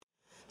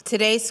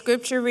Today's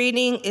scripture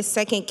reading is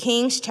 2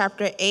 Kings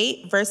chapter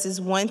 8,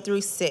 verses 1 through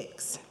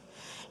 6.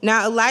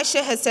 Now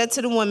Elisha had said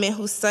to the woman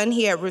whose son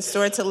he had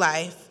restored to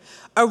life,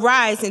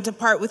 "Arise and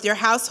depart with your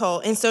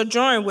household and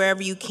sojourn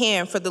wherever you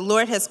can, for the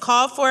Lord has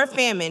called for a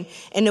famine,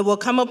 and it will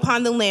come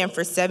upon the land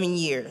for 7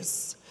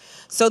 years."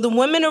 So the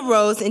woman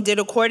arose and did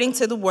according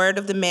to the word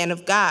of the man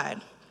of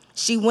God.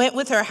 She went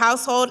with her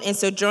household and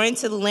sojourned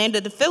to the land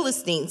of the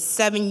Philistines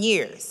 7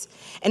 years.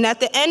 And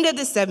at the end of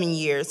the 7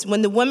 years,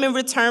 when the woman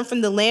returned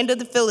from the land of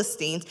the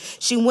Philistines,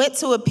 she went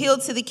to appeal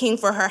to the king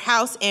for her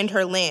house and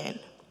her land.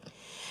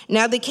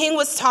 Now the king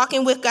was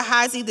talking with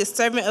Gehazi, the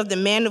servant of the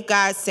man of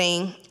God,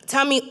 saying,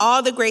 "Tell me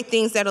all the great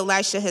things that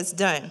Elisha has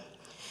done."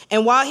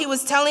 And while he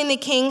was telling the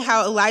king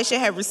how Elisha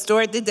had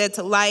restored the dead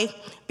to life,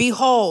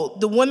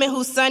 behold, the woman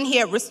whose son he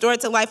had restored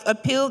to life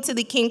appealed to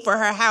the king for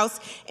her house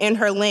and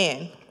her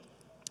land.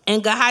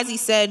 And Gehazi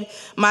said,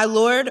 "My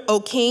lord, O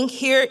king,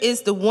 here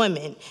is the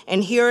woman,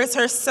 and here is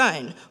her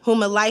son,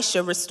 whom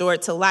Elisha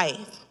restored to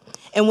life."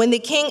 And when the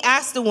king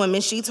asked the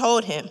woman, she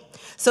told him.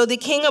 So the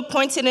king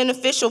appointed an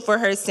official for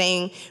her,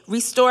 saying,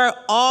 "Restore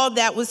all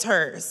that was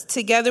hers,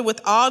 together with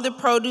all the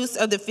produce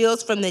of the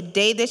fields from the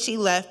day that she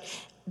left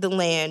the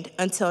land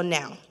until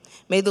now."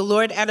 May the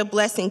Lord add a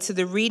blessing to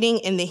the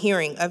reading and the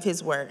hearing of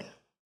his word.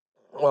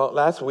 Well,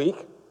 last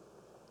week,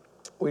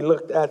 we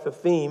looked at the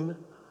theme,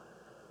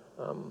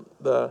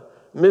 the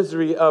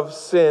misery of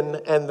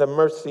sin and the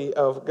mercy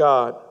of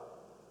God.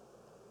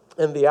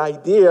 And the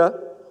idea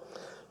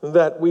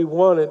that we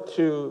wanted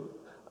to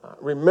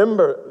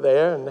remember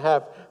there and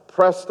have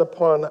pressed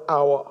upon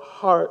our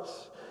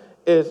hearts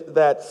is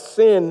that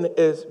sin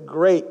is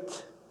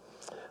great,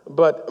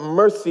 but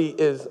mercy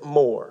is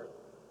more.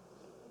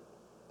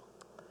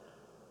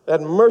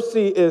 That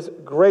mercy is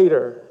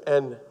greater,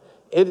 and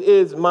it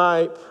is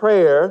my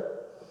prayer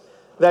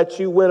that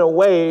you went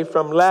away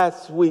from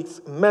last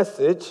week's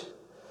message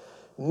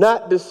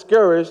not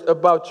discouraged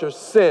about your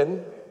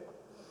sin,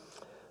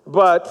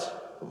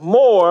 but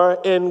more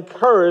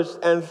encouraged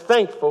and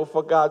thankful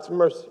for God's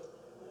mercy.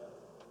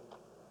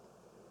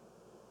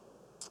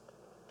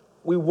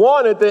 We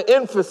wanted the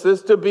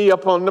emphasis to be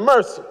upon the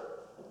mercy.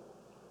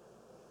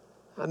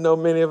 I know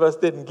many of us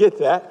didn't get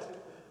that,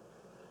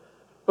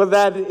 but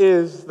that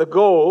is the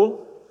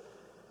goal.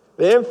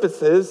 The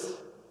emphasis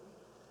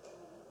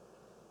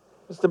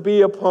is to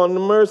be upon the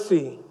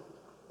mercy.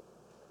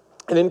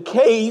 And in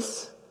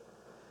case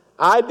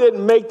I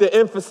didn't make the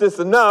emphasis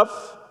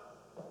enough,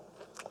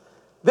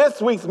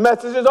 this week's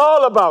message is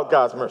all about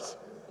God's mercy.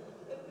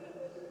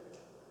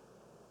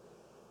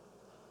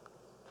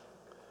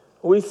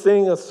 We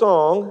sing a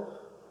song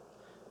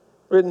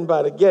written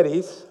by the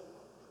Gettys.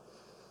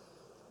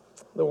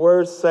 The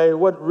words say,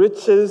 "What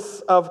riches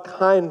of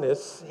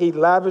kindness he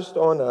lavished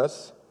on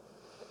us.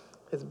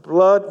 His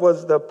blood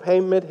was the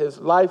payment, his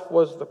life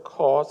was the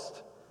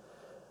cost.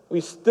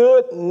 We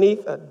stood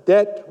 'neath a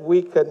debt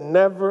we could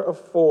never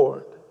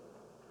afford.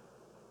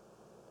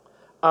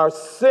 Our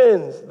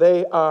sins,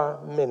 they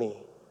are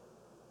many.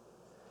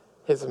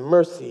 His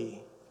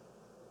mercy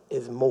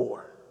is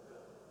more."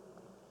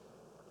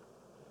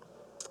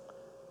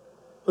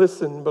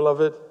 Listen,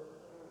 beloved,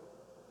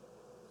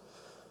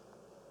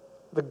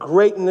 the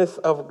greatness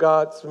of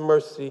God's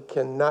mercy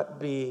cannot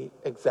be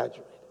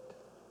exaggerated.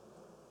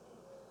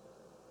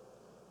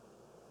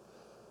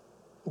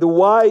 The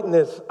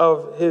wideness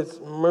of his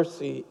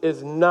mercy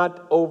is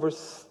not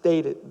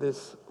overstated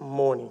this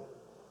morning.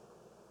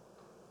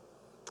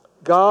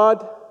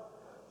 God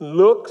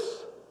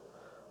looks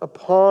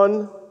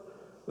upon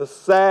the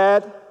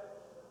sad,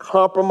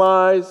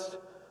 compromised,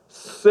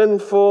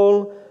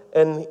 sinful,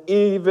 and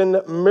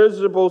even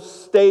miserable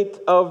state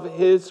of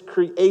his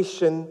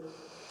creation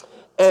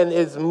and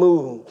is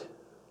moved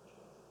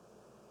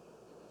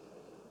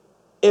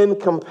in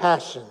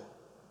compassion.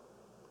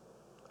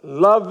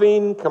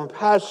 Loving,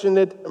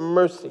 compassionate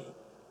mercy.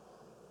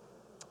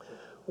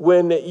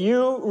 When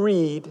you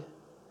read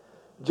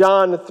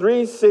John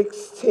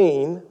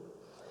 3:16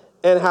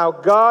 and how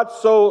God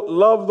so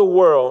loved the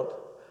world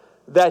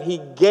that he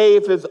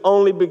gave his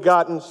only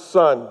begotten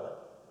Son,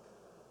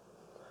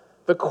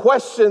 the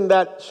question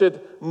that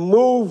should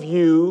move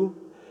you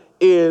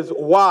is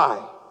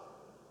why?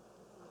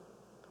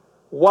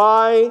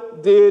 Why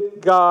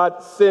did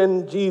God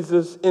send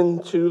Jesus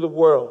into the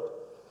world?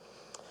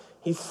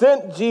 He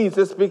sent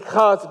Jesus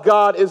because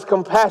God is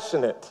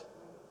compassionate.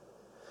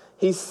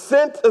 He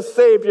sent a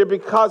Savior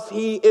because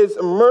he is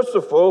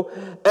merciful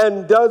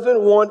and doesn't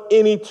want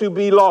any to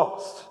be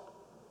lost,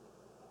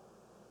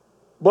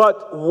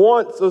 but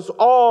wants us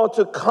all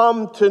to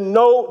come to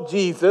know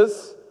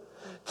Jesus,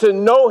 to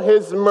know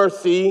his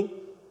mercy,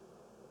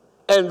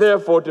 and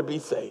therefore to be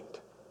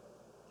saved.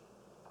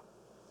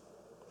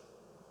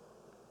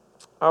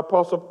 Our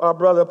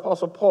brother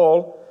Apostle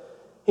Paul,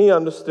 he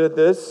understood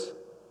this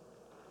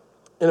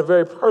in a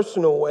very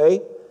personal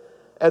way,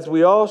 as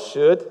we all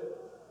should.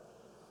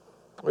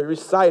 We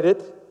recite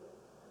it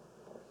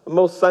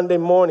most Sunday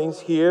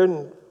mornings here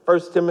in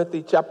 1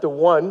 Timothy chapter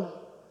 1,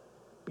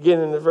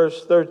 beginning in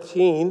verse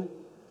 13.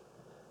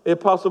 The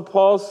Apostle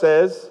Paul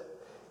says,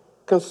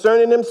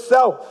 concerning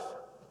himself,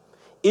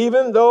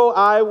 even though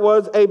I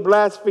was a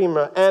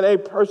blasphemer and a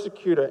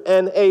persecutor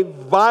and a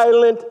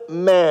violent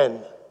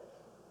man,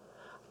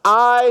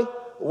 I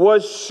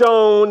was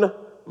shown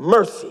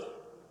mercy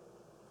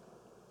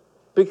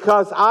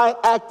because I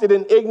acted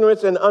in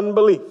ignorance and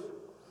unbelief.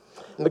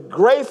 And the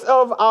grace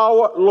of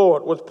our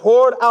Lord was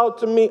poured out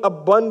to me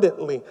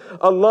abundantly,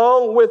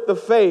 along with the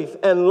faith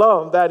and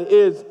love that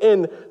is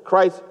in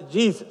Christ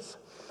Jesus.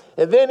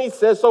 And then he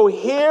says, so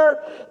here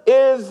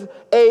is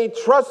a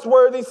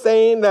trustworthy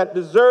saying that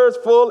deserves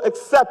full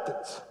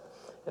acceptance.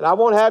 And I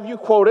won't have you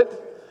quote it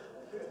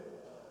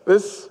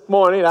this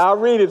morning. I'll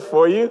read it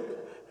for you,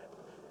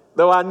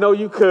 though I know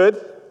you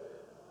could.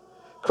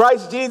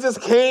 Christ Jesus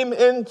came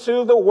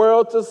into the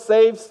world to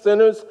save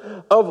sinners,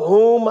 of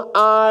whom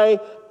I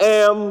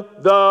am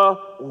the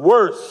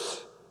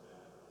worst.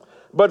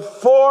 But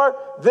for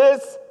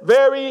this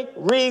very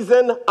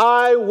reason,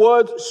 I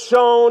was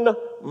shown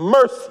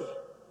mercy.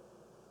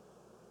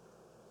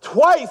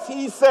 Twice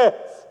he says,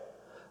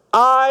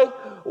 I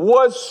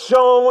was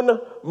shown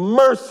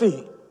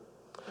mercy,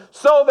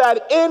 so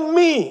that in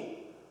me,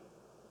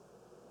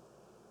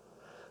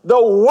 the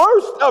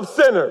worst of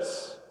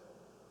sinners,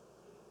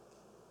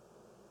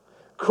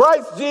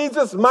 Christ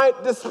Jesus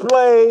might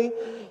display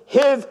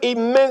his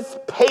immense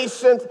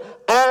patience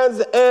as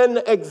an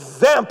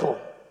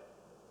example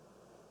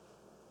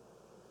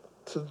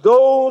to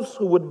those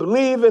who would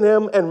believe in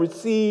him and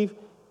receive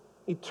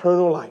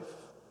eternal life.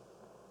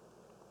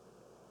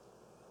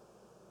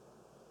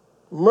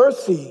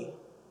 Mercy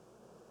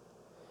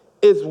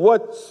is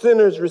what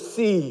sinners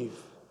receive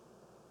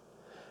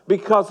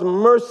because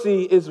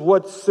mercy is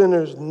what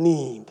sinners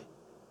need,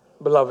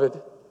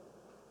 beloved.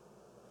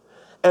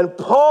 And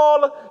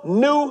Paul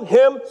knew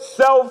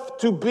himself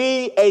to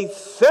be a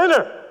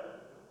sinner,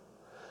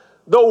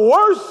 the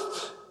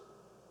worst.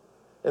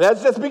 And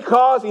that's just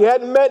because he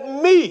hadn't met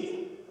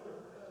me.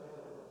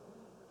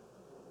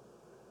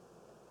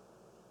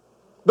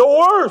 The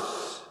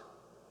worst.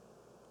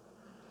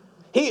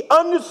 He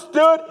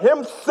understood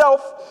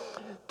himself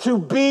to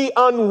be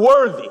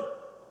unworthy.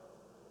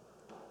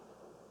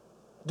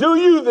 Do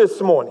you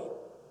this morning?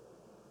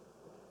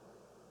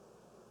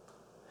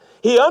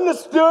 He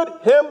understood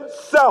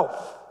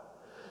himself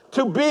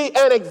to be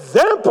an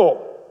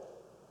example.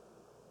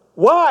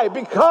 Why?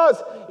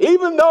 Because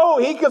even though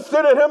he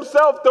considered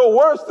himself the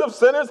worst of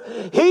sinners,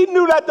 he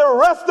knew that the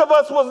rest of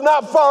us was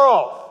not far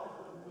off.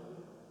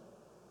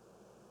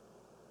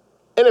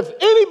 And if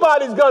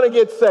anybody's going to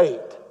get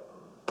saved,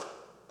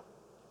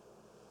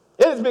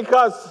 it is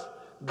because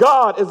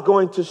God is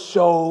going to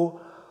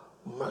show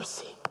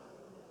mercy.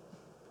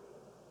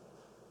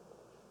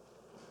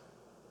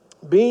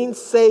 Being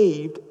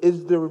saved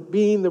is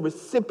being the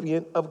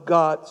recipient of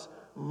God's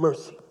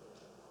mercy.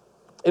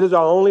 It is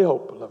our only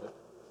hope, beloved.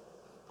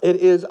 It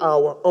is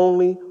our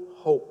only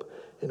hope.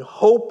 And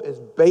hope is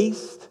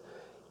based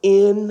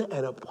in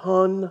and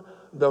upon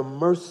the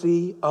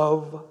mercy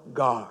of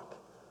God.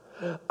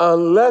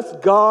 Unless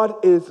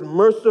God is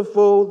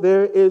merciful,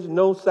 there is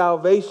no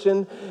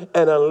salvation.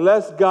 And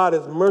unless God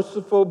is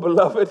merciful,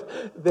 beloved,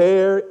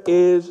 there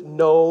is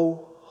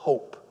no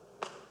hope.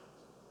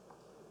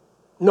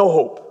 No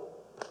hope.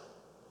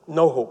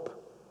 No hope.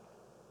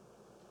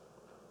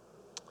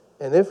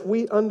 And if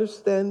we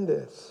understand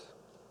this,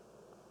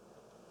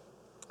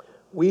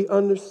 we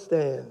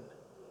understand,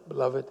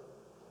 beloved,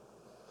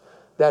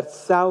 that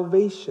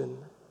salvation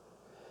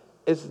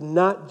is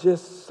not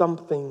just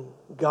something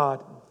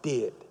God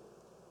did.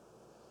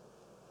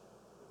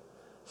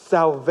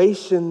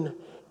 Salvation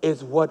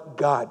is what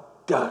God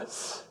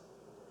does.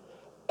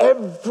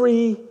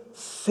 Every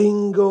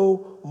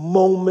single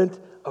moment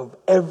of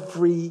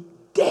every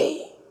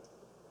day.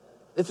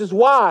 This is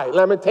why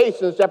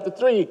Lamentations chapter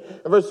 3,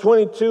 verse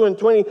 22 and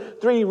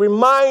 23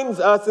 reminds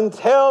us and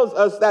tells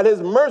us that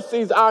his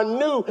mercies are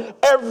new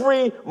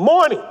every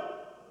morning.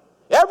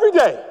 Every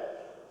day.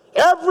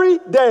 Every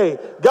day,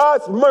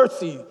 God's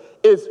mercy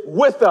is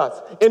with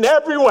us in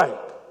every way.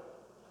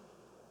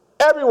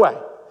 Every way.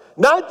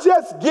 Not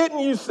just getting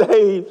you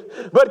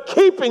saved, but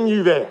keeping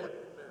you there.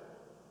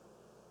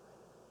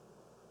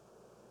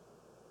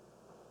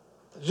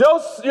 Your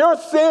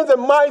sins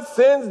and my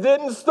sins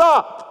didn't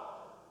stop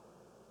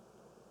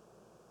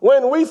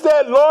when we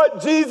said,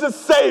 Lord Jesus,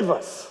 save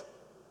us.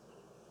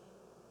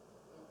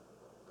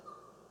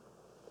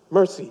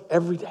 Mercy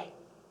every day.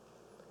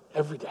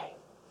 Every day.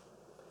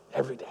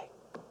 Every day.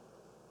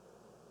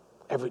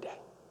 Every day.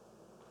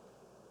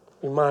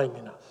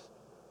 Reminding us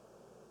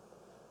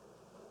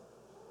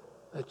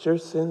that your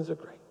sins are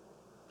great,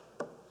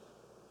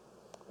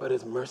 but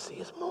his mercy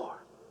is more.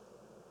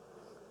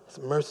 His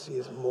mercy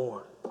is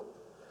more.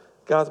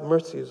 God's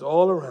mercy is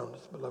all around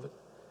us, beloved.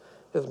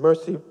 His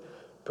mercy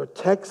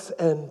protects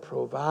and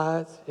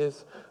provides.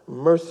 His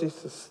mercy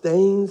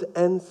sustains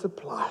and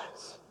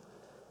supplies.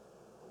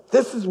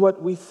 This is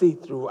what we see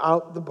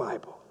throughout the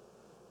Bible,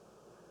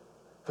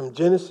 from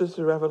Genesis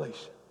to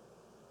Revelation.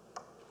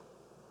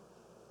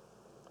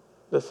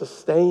 The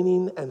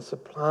sustaining and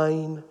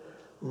supplying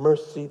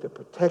mercy, the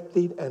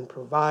protecting and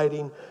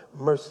providing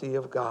mercy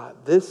of God.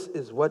 This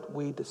is what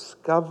we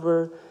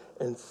discover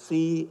and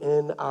see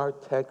in our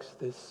text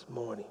this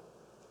morning.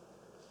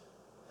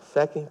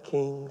 2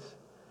 Kings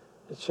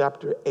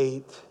chapter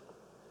 8,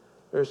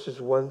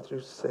 verses 1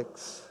 through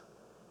 6.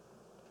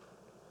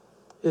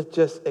 It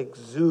just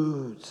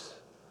exudes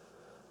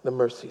the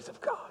mercies of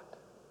God.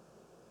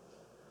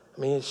 I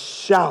mean, it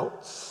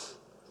shouts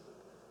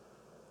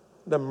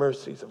the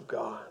mercies of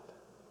God.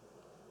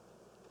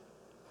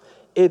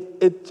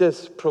 It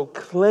just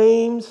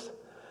proclaims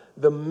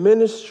the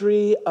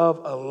ministry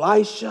of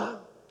Elisha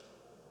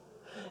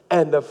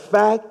and the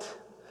fact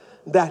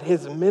that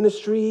his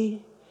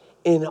ministry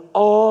in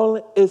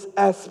all its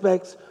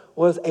aspects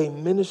was a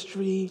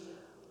ministry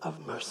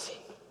of mercy.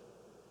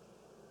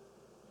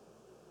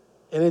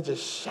 And it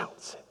just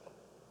shouts it,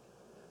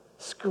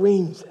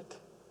 screams it.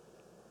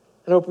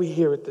 I hope we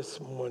hear it this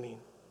morning.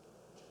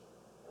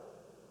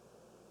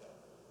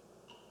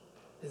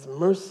 It's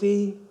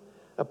mercy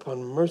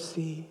upon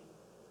mercy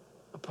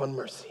upon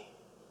mercy.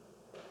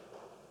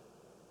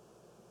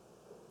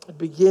 It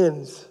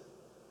begins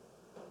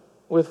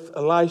with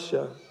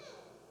Elisha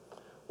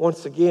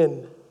once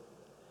again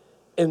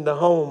in the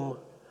home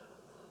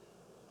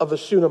of the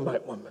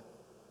Shunammite woman.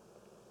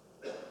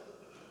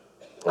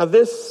 Now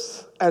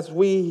this, as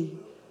we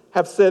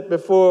have said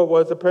before,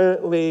 was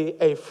apparently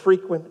a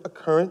frequent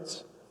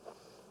occurrence.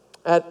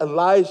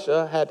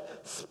 Elijah had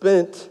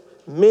spent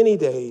many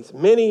days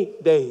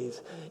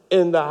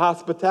in the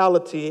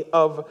hospitality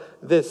of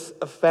this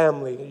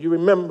family. You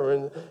remember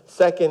in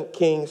 2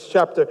 Kings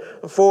chapter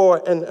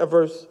 4 and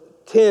verse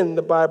 10,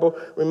 the Bible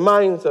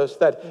reminds us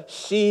that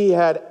she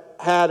had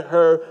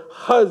her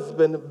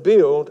husband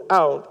build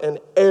out an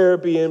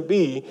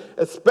Airbnb,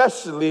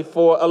 especially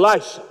for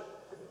Elisha.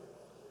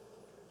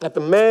 That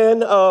the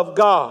man of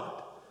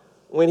God,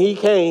 when he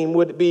came,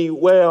 would be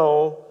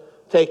well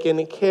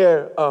taken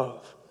care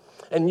of.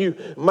 And you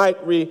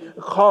might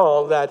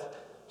recall that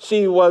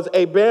she was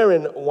a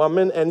barren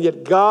woman, and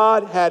yet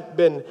God had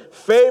been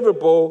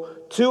favorable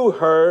to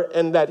her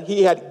and that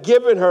he had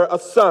given her a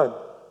son.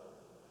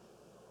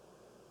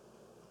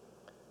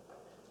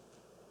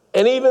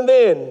 And even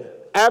then,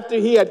 after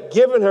he had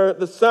given her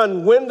the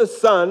son, when the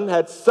son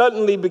had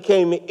suddenly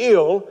became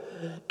ill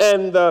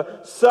and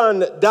the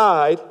son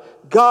died,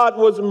 God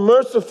was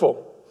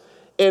merciful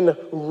in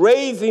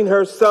raising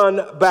her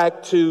son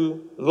back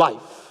to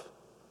life.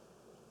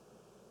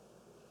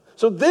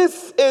 So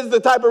this is the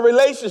type of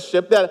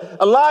relationship that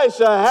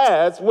Elisha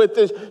has with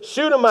this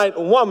Shunammite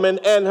woman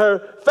and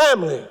her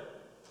family.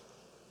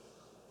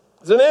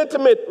 It's an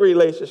intimate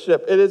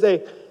relationship. It is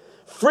a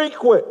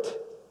frequent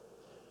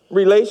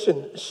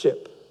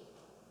relationship.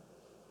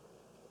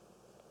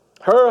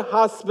 Her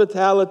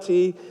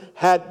hospitality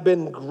had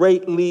been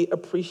greatly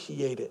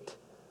appreciated.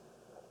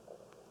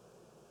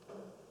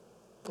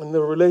 And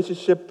the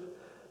relationship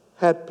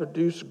had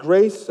produced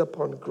grace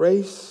upon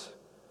grace,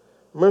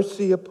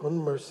 mercy upon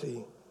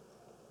mercy.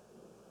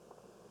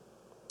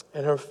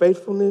 And her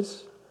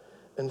faithfulness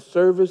and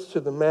service to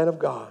the man of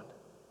God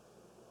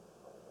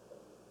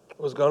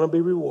was going to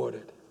be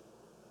rewarded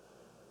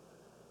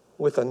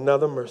with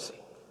another mercy.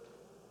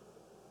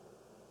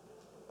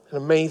 An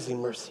amazing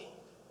mercy.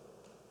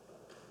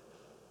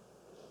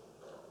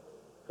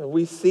 And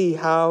we see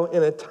how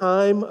in a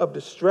time of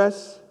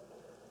distress,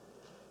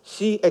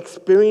 she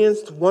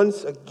experienced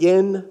once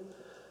again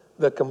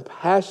the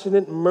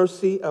compassionate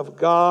mercy of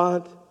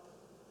God.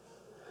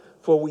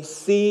 For we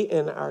see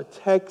in our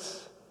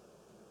text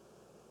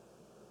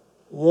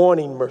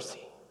warning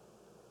mercy.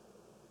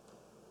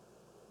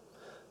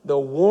 The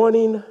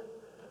warning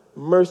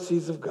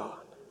mercies of God.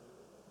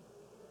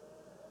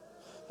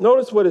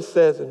 Notice what it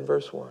says in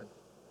verse 1.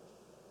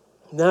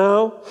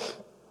 Now,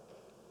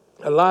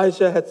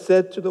 Elijah had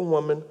said to the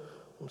woman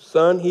whose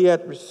son he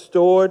had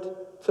restored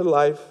to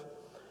life,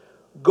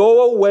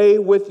 "Go away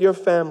with your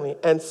family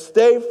and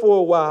stay for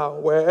a while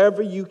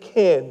wherever you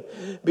can,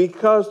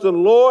 because the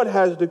Lord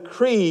has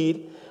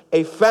decreed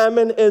a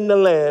famine in the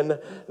land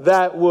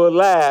that will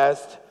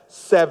last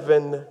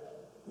 7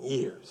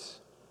 years."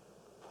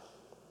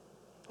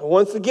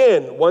 Once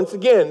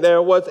again,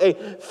 there was a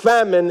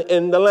famine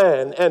in the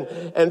land.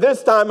 And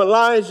this time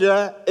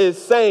Elijah is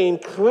saying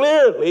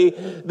clearly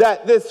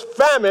that this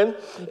famine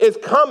is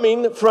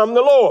coming from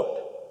the Lord.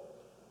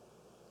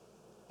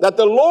 That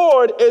the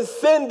Lord is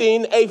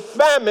sending a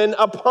famine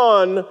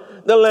upon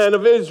the land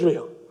of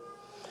Israel.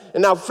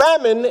 And now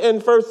famine in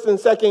 1st and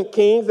 2nd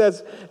Kings,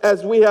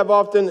 as we have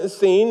often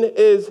seen,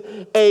 is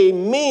a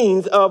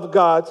means of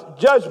God's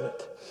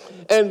judgment.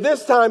 And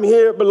this time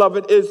here,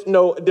 beloved, is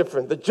no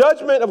different. The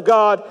judgment of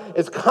God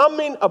is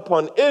coming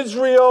upon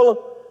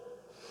Israel,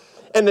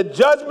 and the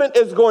judgment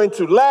is going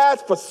to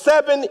last for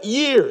 7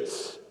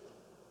 years.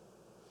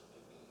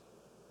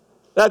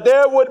 That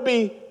there would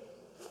be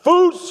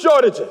food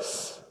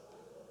shortages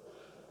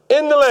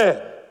in the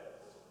land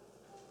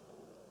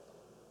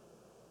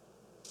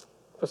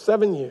for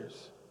 7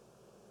 years.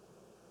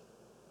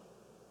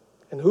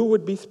 And who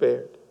would be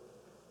spared?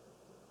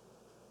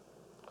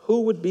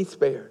 Who would be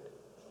spared?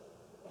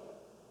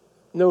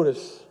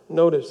 Notice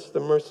the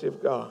mercy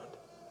of God.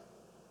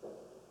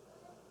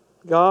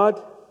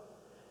 God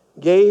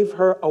gave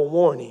her a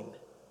warning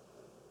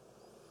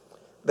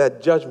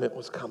that judgment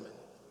was coming.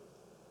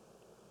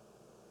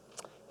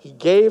 He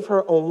gave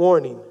her a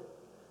warning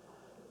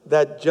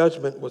that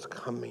judgment was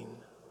coming.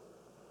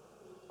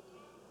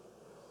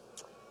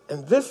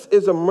 And this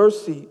is a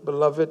mercy,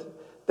 beloved,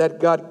 that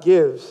God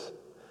gives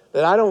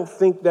that I don't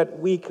think that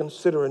we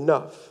consider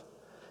enough.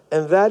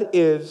 And that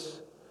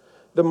is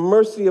the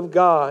mercy of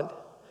God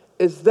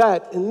is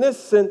that, in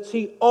this sense,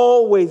 he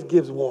always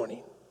gives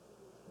warning.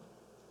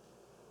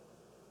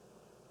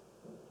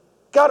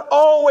 God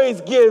always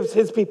gives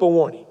his people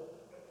warning.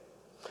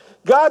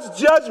 God's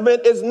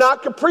judgment is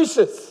not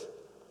capricious.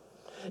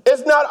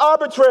 It's not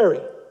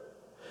arbitrary.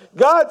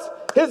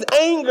 His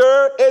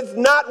anger is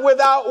not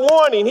without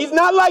warning. He's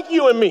not like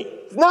you and me.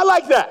 He's not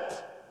like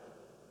that.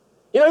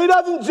 He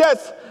doesn't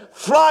just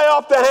fly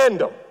off the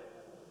handle.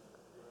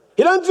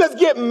 He doesn't just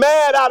get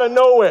mad out of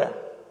nowhere.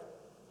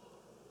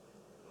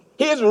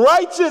 He is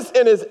righteous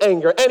in his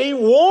anger, and he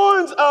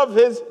warns of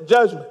his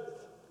judgment.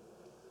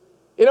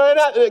 He's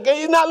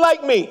not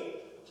like me.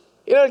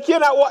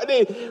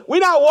 We're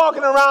not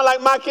walking around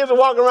like my kids are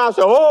walking around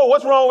saying, "Oh,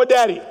 what's wrong with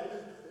daddy?"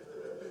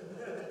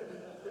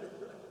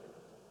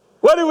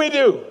 What do we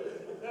do?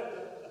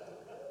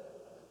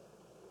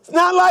 It's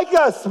not like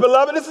us,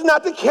 beloved. This is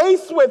not the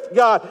case with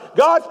God.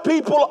 God's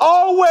people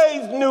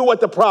always knew what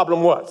the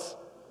problem was.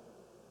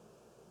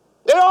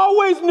 They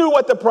always knew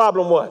what the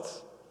problem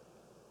was.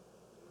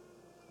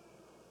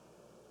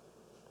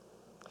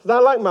 It's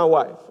not like my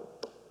wife,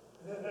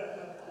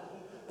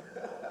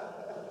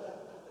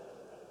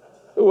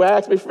 who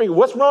asked me frequently,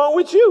 "What's wrong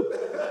with you?"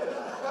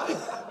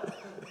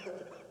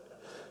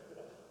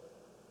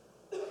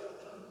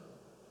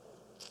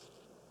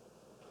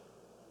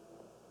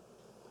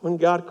 When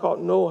God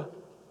called Noah,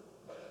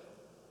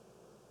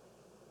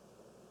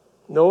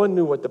 Noah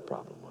knew what the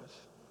problem was.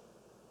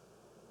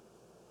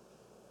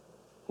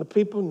 The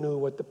people knew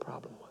what the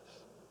problem was.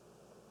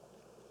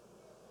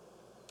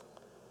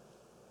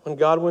 When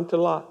God went to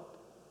Lot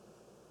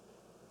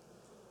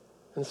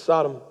in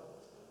Sodom,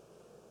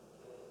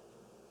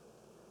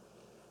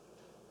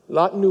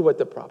 Lot knew what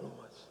the problem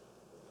was.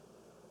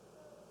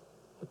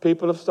 The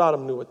people of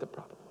Sodom knew what the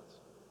problem was.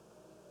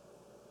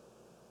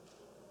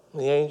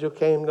 The angel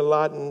came to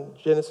Lot in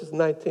Genesis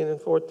 19 and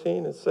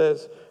 14 and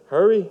says,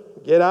 "Hurry,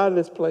 get out of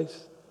this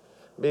place,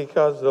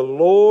 because the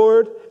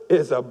Lord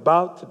is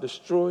about to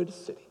destroy the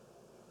city.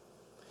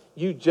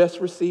 You just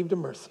received a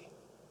mercy."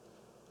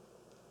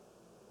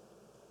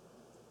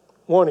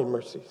 Warning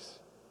mercies.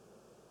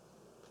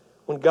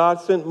 When God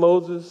sent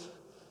Moses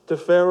to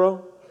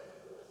Pharaoh,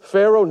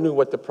 Pharaoh knew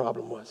what the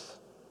problem was.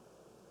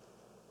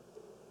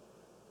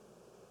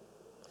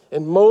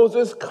 And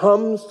Moses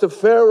comes to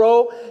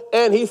Pharaoh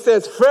and he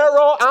says,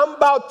 "Pharaoh, I'm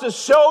about to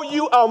show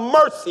you a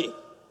mercy.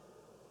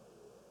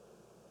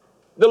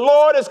 The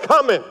Lord is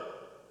coming.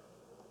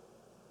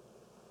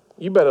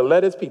 You better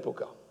let his people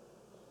go."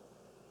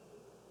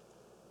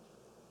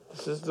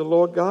 This is the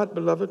Lord God,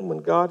 beloved, when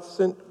God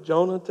sent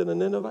Jonah to the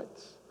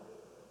Ninevites.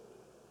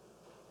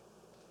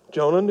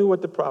 Jonah knew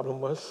what the problem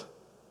was.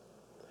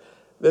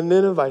 The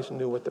Ninevites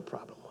knew what the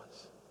problem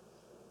was.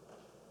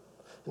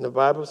 And the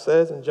Bible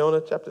says in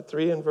Jonah chapter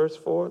 3 and verse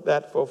 4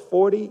 that for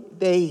 40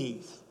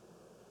 days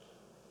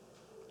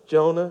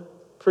Jonah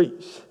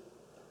preached,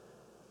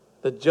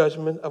 the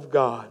judgment of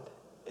God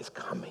is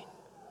coming.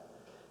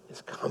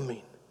 It's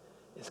coming.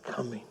 It's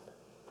coming.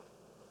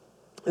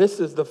 This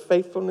is the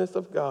faithfulness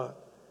of God.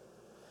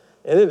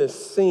 And it is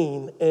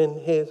seen in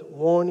his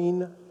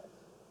warning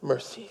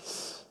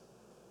mercies.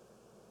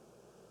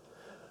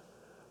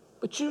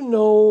 But you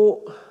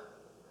know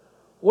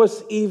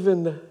what's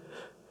even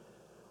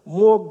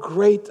more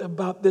great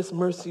about this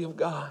mercy of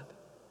God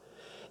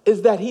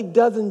is that he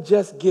doesn't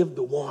just give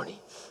the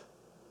warnings,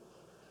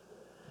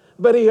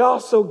 but he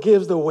also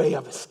gives the way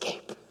of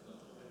escape.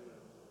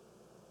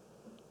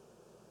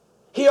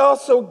 He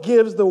also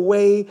gives the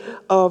way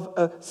of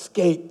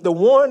escape. The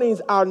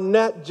warnings are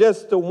not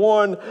just to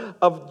warn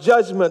of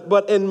judgment,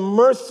 but in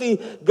mercy,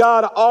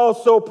 God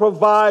also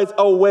provides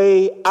a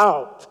way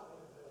out.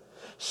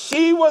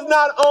 She was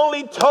not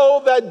only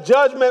told that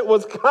judgment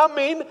was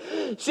coming,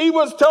 she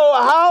was told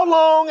how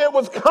long it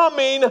was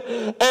coming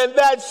and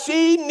that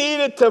she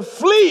needed to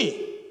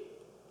flee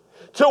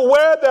to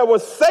where there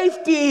was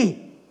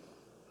safety,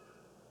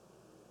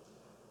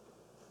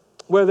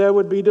 where there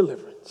would be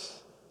deliverance.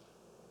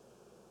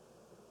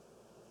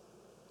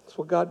 That's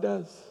what God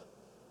does.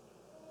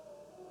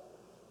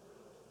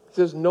 He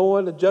says,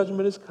 "Noah, the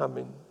judgment is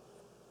coming,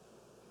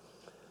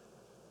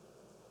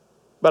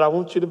 but I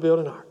want you to build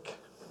an ark,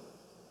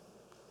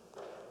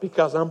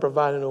 because I'm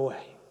providing a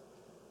way."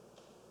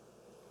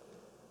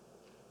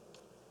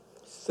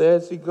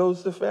 Says he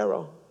goes to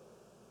Pharaoh.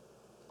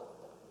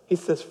 He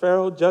says,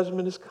 "Pharaoh,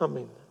 judgment is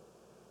coming.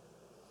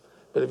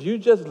 But if you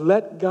just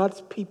let God's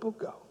people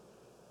go,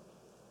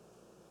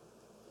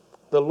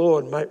 the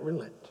Lord might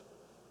relent."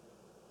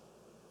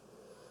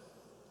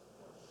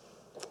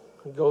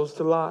 He goes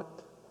to Lot.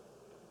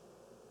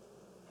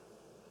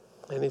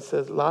 And he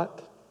says,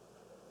 Lot,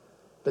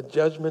 the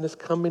judgment is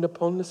coming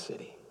upon the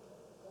city.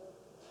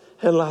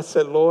 And Lot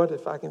said, Lord,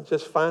 if I can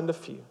just find a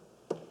few.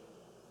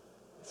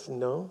 He said,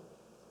 no.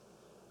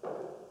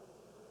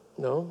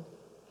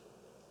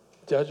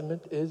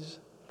 Judgment is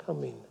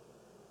coming,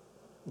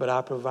 but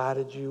I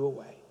provided you a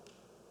way.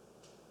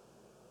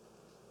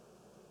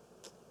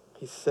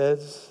 He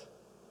says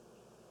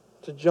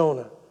to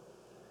Jonah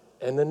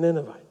and the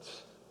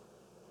Ninevites,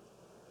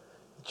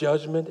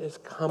 judgment is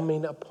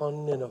coming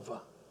upon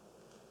Nineveh.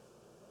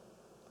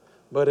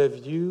 But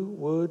if you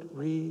would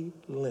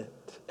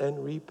relent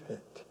and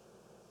repent,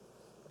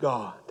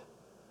 God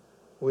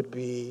would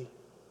be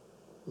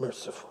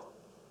merciful.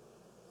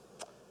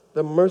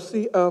 The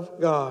mercy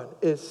of God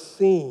is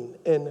seen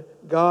in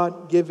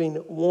God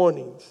giving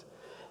warnings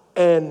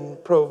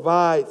and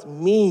provides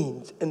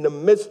means in the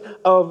midst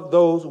of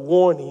those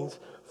warnings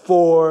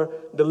for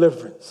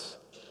deliverance.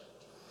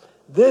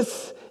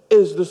 This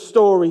is the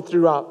story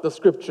throughout the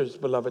scriptures,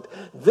 beloved.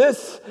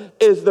 This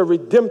is the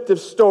redemptive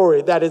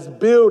story that is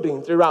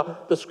building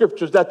throughout the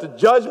scriptures, that the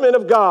judgment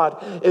of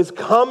God is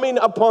coming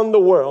upon the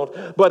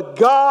world, but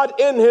God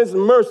in his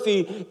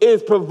mercy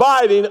is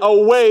providing a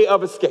way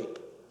of escape.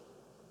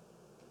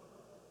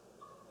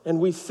 And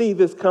we see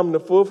this come to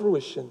full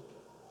fruition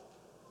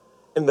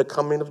in the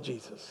coming of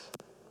Jesus.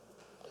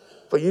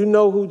 For you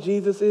know who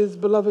Jesus is,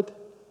 beloved?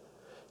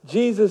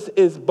 Jesus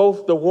is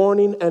both the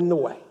warning and the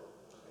way.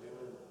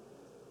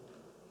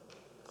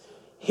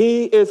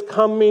 He is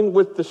coming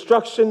with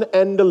destruction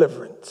and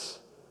deliverance.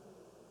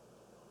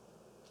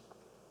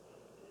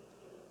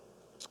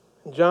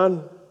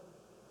 John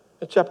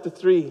chapter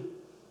 3,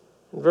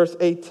 verse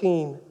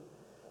 18,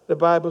 the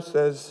Bible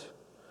says,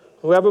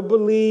 whoever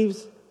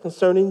believes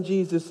concerning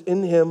Jesus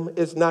in him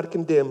is not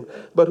condemned,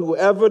 but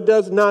whoever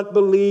does not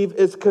believe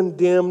is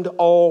condemned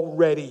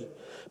already,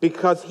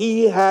 because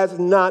he has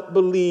not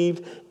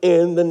believed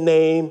in the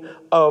name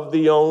of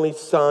the only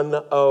Son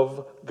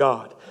of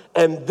God.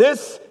 And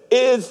this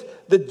is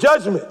the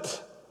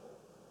judgment,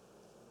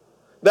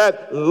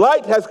 that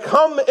light has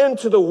come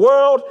into the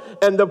world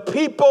and the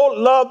people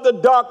love the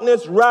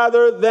darkness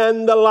rather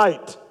than the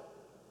light.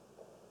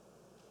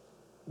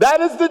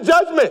 That is the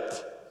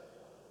judgment.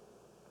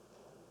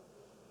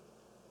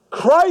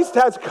 Christ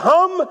has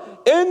come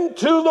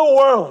into the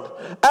world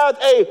as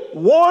a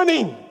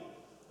warning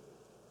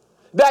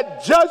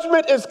that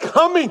judgment is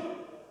coming,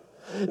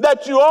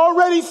 that you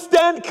already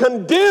stand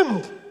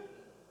condemned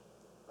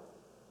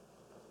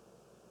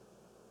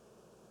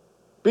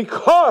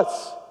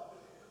because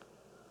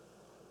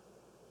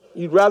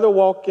you'd rather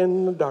walk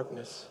in the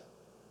darkness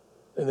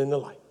than in the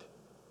light.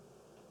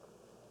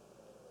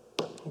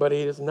 But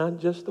it is not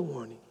just the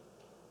warning.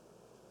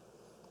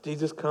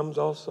 Jesus comes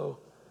also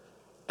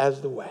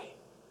as the way.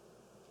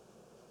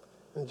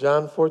 In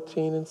John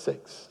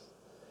 14:6,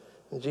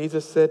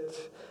 Jesus said,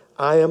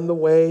 I am the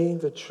way,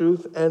 the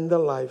truth, and the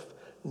life.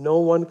 No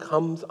one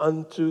comes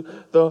unto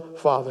the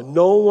Father.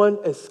 No one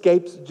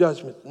escapes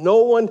judgment.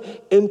 No one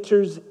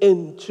enters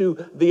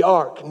into the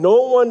ark.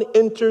 No one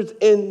enters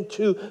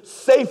into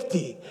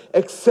safety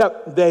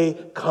except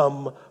they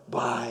come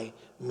by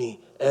me.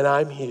 And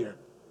I'm here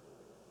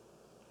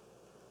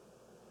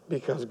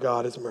because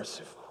God is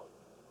merciful.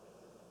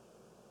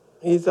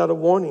 These are the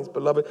warnings,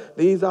 beloved.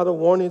 These are the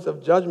warnings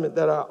of judgment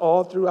that are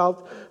all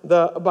throughout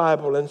the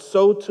Bible. And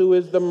so too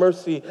is the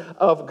mercy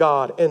of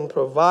God in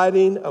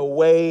providing a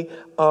way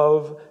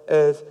of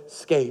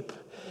escape.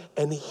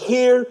 And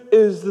here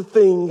is the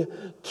thing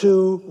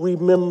to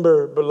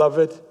remember,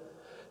 beloved.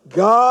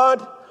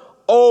 God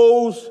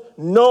owes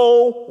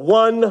no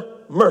one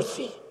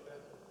mercy.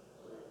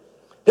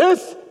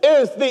 This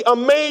is the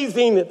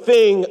amazing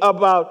thing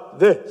about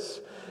this.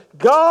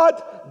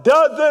 God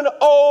doesn't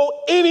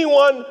owe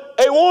anyone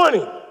a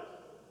warning.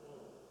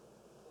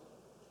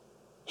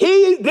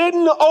 He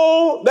didn't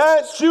owe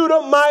that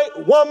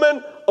Shunammite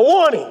woman a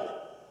warning.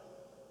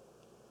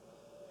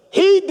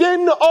 He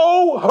didn't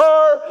owe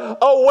her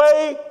a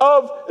way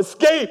of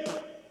escape.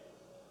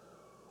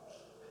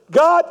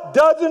 God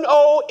doesn't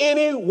owe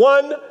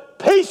anyone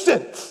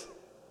patience.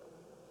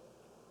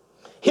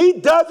 He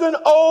doesn't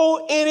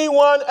owe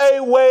anyone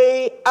a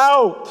way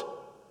out.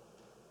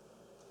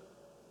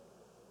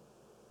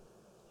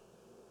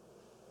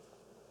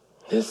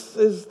 This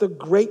is the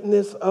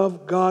greatness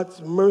of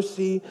God's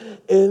mercy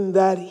in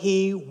that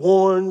he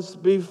warns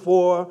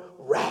before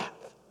wrath.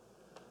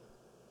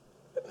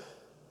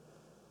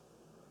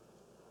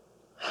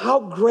 How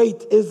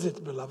great is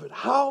it, beloved?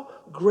 How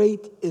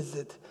great is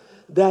it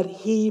that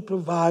he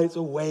provides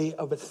a way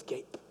of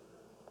escape?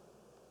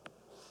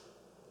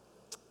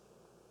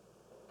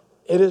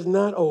 It is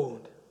not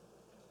owed.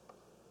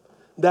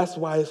 That's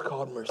why it's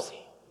called mercy.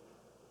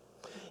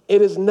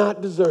 It is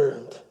not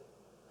deserved.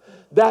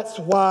 That's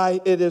why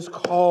it is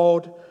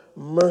called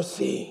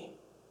mercy.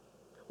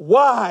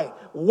 Why?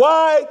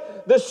 Why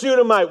the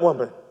Shunammite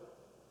woman?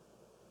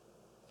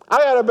 I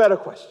got a better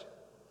question.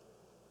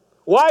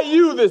 Why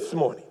you this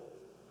morning?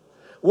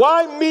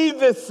 Why me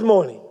this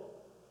morning?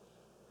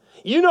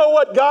 You know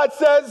what God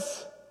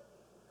says?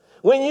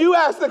 When you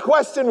ask the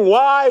question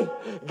why,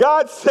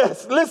 God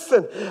says,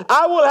 listen,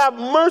 I will have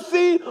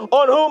mercy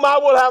on whom I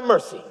will have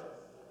mercy.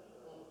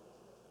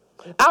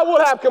 I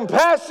will have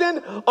compassion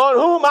on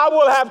whom I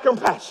will have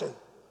compassion.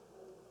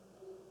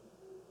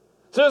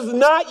 So it's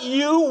not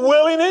you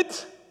willing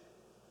it.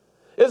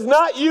 It's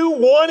not you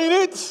wanting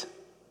it.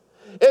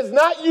 It's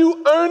not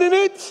you earning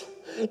it.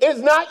 It's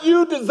not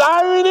you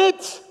desiring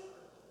it.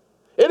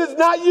 It is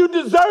not you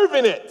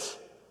deserving it.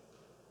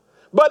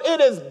 But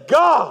it is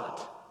God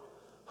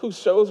who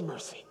shows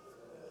mercy.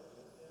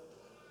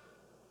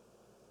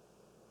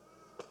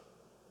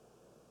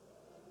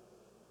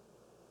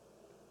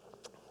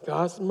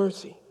 God's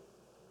mercy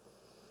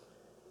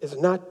is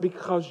not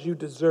because you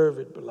deserve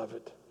it,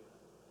 beloved.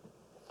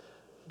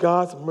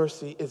 God's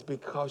mercy is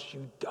because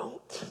you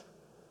don't.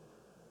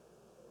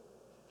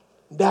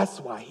 That's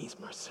why he's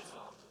merciful.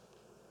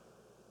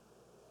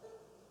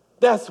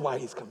 That's why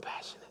he's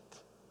compassionate.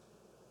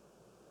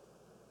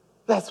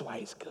 That's why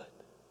he's good.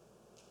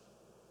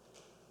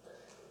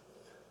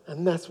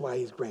 And that's why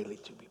he's greatly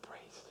to be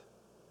praised.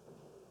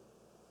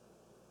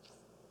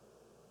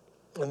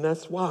 And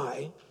that's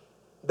why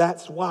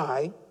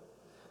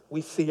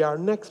we see our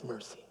next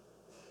mercy,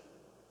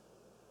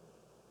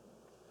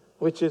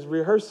 which is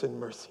rehearsing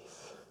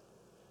mercies.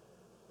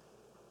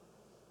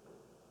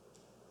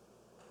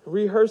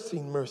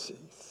 Rehearsing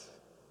mercies.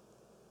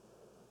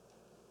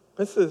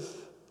 This is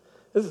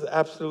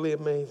absolutely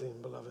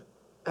amazing, beloved.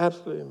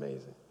 Absolutely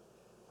amazing.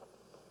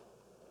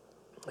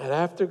 And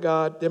after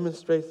God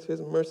demonstrates his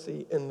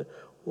mercy in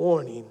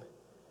warning,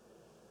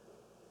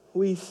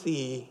 we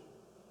see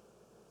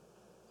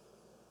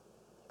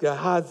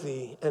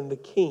Gehazi and the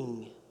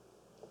king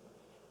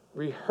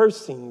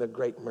rehearsing the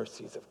great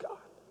mercies of God.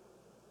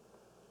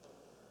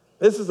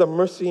 This is a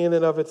mercy in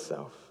and of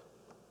itself.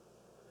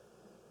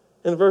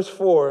 In verse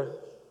 4,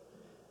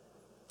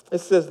 it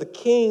says, the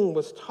king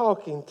was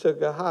talking to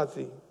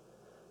Gehazi,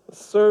 the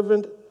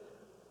servant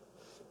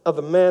of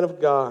the man of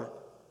God.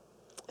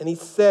 And he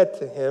said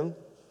to him,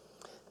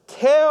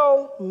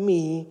 tell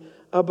me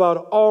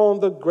about all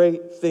the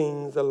great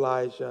things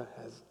Elijah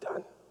has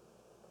done.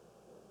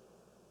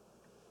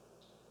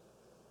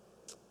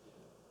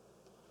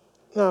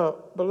 Now,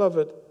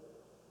 beloved,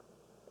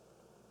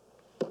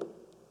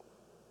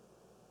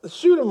 the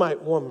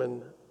Shunammite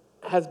woman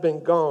has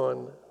been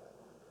gone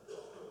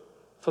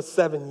for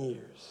 7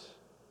 years.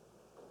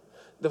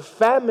 The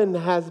famine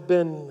has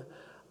been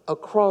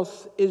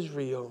across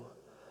Israel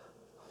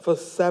for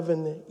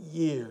 7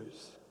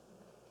 years.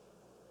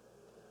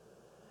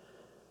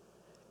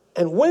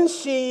 And when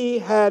she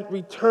had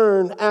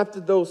returned after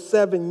those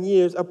 7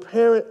 years,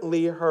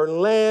 apparently her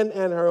land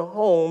and her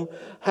home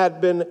had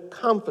been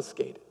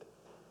confiscated.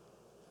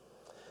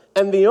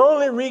 And the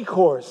only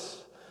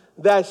recourse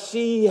that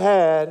she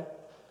had,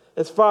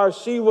 as far as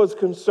she was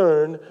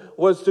concerned,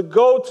 was to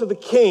go to the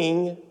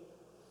king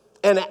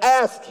and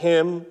ask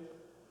him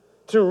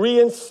to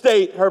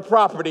reinstate her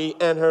property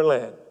and her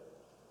land.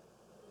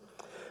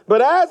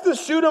 But as the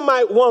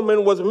Shunammite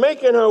woman was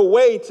making her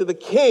way to the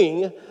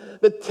king,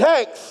 the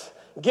text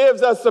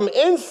gives us some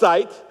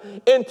insight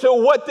into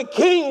what the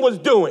king was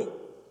doing.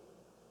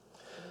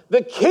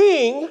 The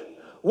king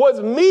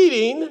was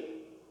meeting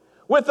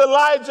with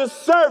Elijah's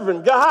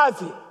servant,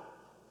 Gehazi.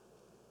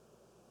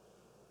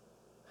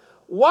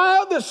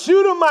 While the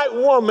Shunammite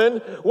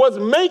woman was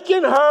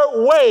making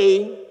her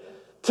way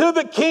to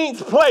the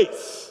king's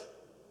place,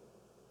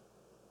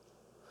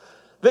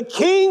 the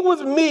king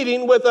was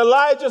meeting with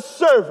Elijah's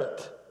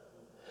servant,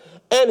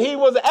 and he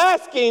was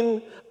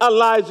asking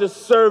Elijah's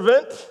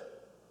servant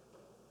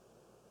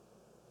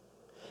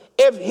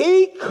if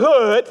he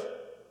could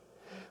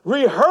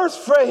rehearse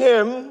for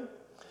him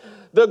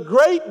the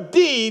great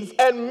deeds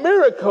and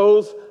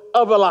miracles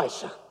of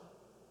Elisha.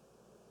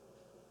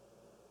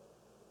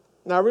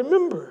 Now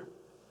remember,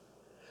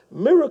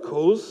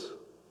 miracles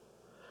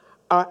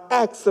are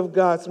acts of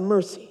God's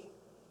mercy.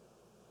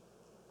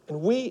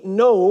 And we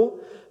know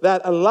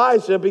that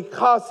Elijah,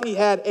 because he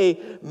had a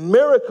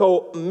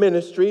miracle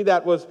ministry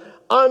that was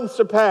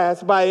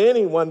unsurpassed by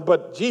anyone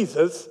but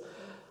Jesus,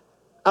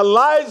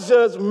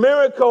 Elijah's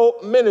miracle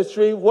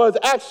ministry was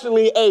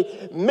actually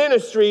a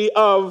ministry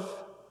of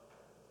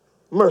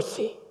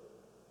mercy.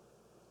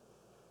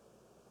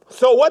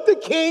 So what the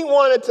king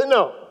wanted to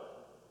know,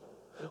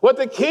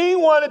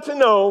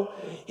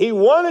 he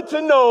wanted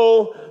to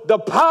know the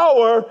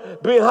power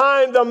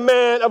behind the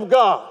man of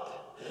God.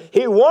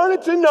 He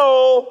wanted to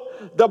know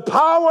the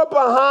power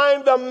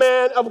behind the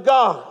man of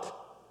God.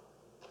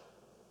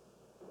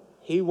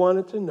 He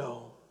wanted to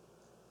know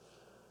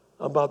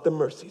about the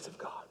mercies of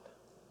God.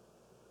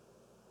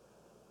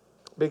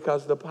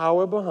 Because the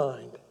power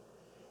behind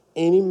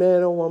any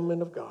man or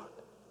woman of God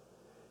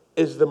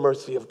is the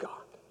mercy of God.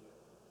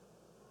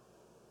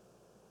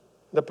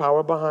 The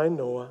power behind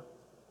Noah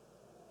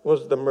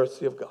was the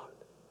mercy of God.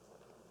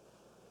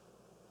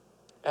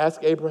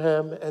 Ask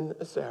Abraham and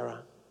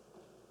Sarah.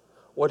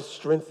 What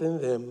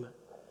strengthened them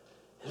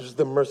is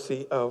the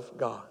mercy of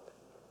God.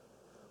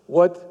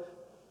 What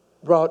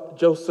brought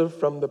Joseph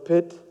from the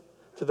pit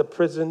to the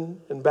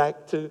prison and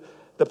back to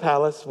the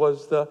palace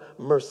was the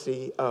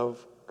mercy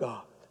of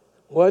God.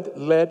 What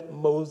led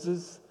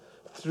Moses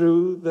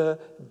through the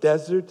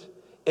desert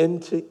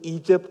into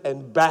Egypt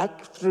and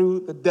back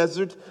through the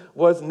desert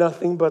was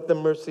nothing but the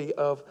mercy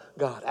of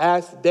God.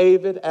 Ask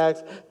David,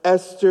 ask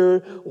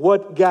Esther,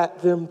 what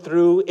got them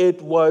through?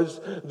 It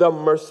was the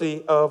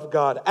mercy of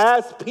God.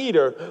 Ask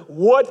Peter,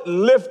 what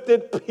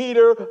lifted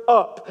Peter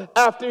up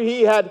after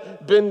he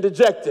had been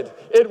dejected?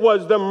 It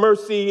was the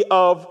mercy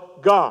of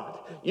God.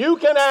 You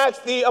can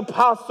ask the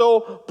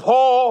Apostle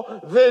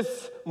Paul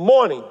this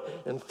morning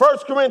in 1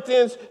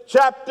 Corinthians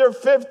chapter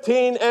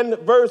 15 and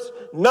verse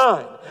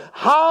 9.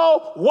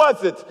 How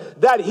was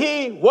it that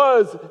he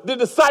was the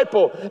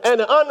disciple,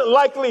 an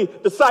unlikely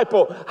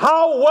disciple?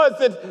 How was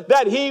it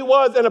that he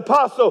was an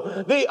apostle,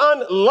 the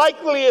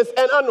unlikeliest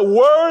and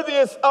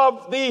unworthiest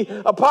of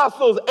the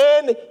apostles,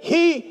 and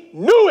he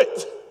knew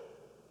it?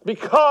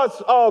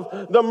 Because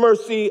of the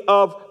mercy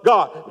of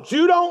God. But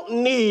you don't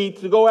need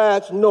to go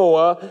ask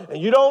Noah,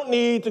 and you don't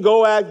need to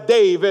go ask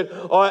David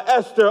or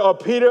Esther or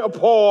Peter or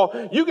Paul.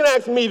 You can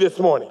ask me this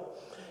morning.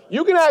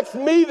 You can ask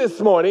me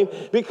this morning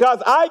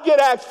because I get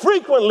asked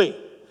frequently.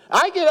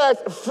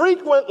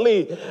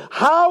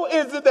 How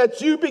is it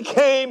that you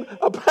became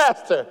a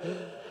pastor?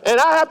 And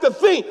I have to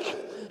think.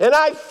 And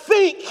I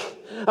think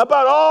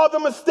about all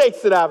the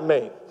mistakes that I've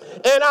made.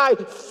 And I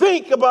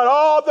think about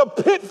all the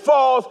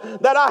pitfalls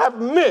that I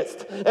have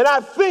missed. And I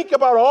think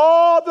about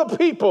all the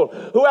people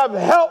who have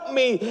helped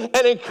me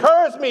and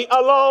encouraged me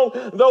along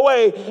the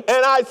way.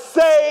 And I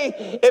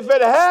say, if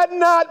it had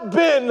not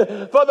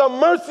been for the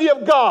mercy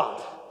of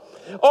God,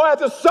 or as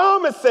the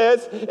psalmist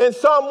says in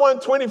Psalm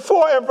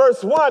 124 and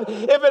verse 1,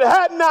 if it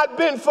had not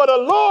been for the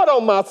Lord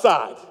on my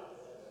side,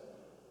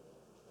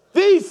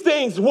 these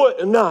things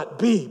would not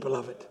be,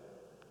 beloved.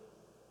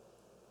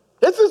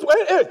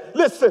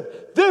 Listen,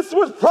 this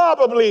was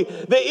probably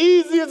the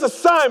easiest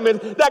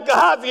assignment that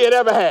Gehazi had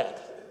ever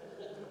had.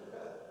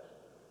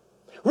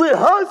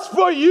 Rehearse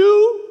for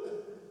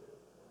you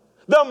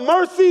the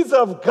mercies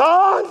of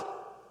God.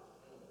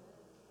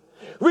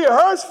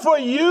 Rehearse for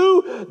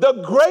you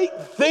the great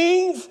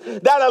things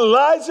that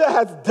Elijah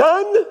has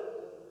done.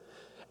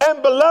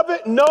 And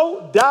beloved,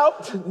 no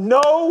doubt,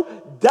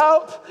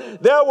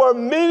 there were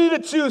many to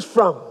choose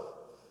from.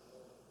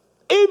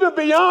 Even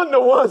beyond the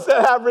ones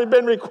that have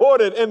been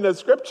recorded in the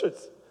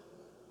scriptures.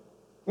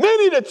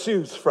 Many to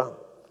choose from.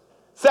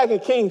 2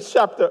 Kings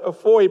chapter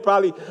 4, he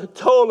probably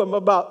told them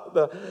about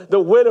the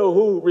widow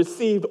who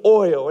received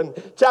oil. And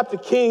 2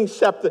 Kings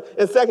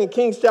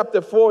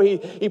chapter 4,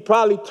 he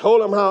probably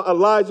told them how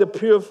Elijah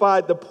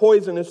purified the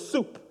poisonous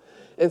soup.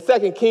 In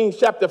 2 Kings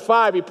chapter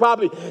 5, he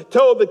probably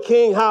told the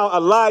king how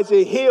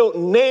Elijah healed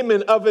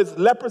Naaman of his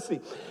leprosy.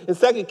 In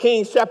 2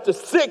 Kings chapter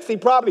 6, he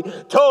probably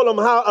told him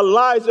how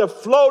Elijah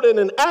floated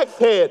an axe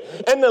head.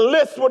 And the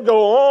list would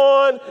go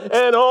on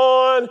and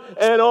on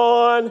and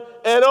on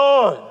and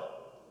on.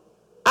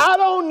 I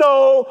don't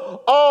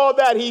know all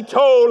that he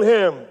told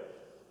him.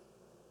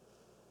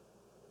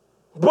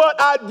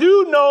 But I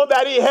do know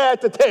that he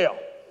had to tell.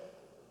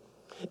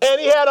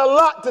 And he had a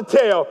lot to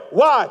tell.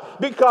 Why?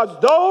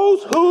 Because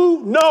those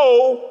who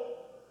know,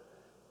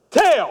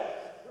 tell.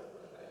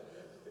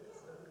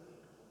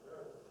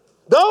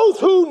 Those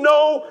who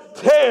know,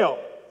 tell.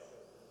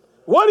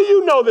 What do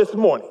you know this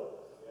morning?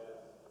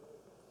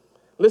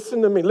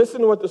 Listen to me.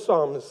 Listen to what the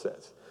psalmist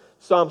says.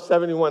 Psalm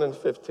 71 and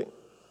 15.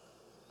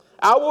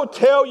 I will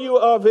tell you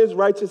of his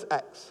righteous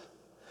acts,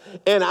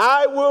 and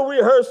I will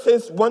rehearse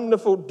his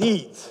wonderful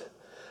deeds.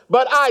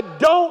 But I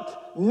don't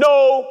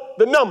know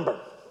the number.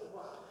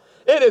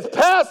 It is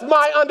past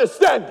my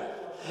understanding.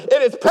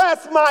 It is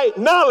past my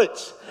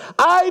knowledge.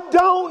 I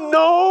don't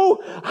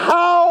know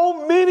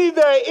how many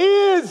there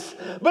is,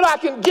 but I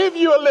can give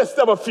you a list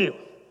of a few.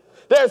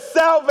 There's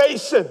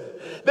salvation.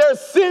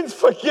 There's sins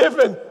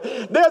forgiven.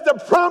 There's a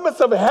promise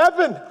of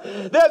heaven.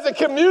 There's a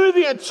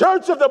community and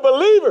church of the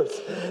believers.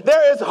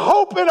 There is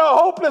hope in a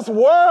hopeless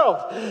world.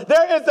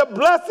 There is a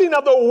blessing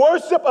of the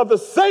worship of the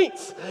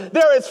saints.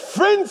 There is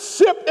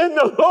friendship in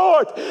the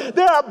Lord.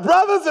 There are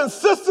brothers and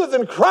sisters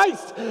in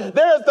Christ.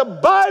 There is the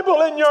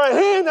Bible in your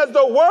hand as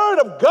the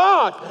Word of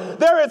God.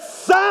 There is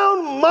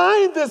sound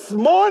mind this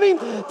morning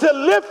to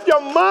lift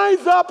your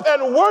minds up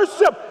and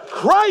worship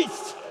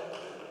Christ.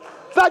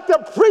 It's like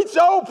the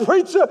old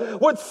preacher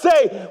would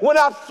say, when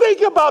I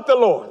think about the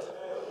Lord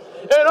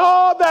and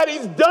all that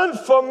he's done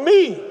for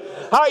me,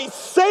 how he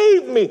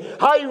saved me,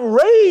 how he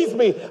raised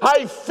me, how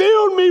he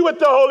filled me with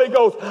the Holy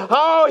Ghost,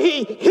 how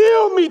he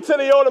healed me to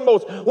the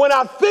uttermost. When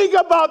I think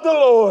about the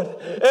Lord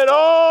and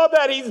all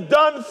that he's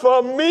done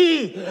for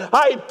me,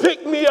 how he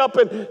picked me up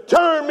and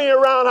turned me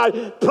around, how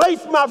he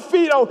placed my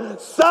feet on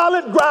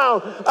solid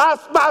ground,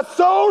 my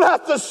soul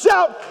has to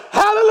shout,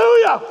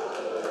 hallelujah!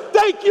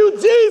 Thank you,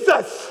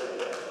 Jesus,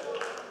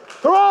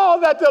 for all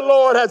that the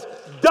Lord has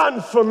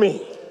done for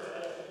me.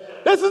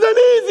 This is an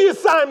easy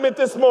assignment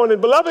this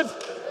morning, beloved.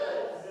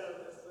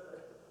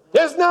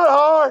 It's not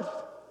hard.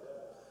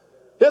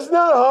 It's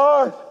not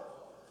hard.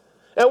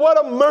 And what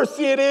a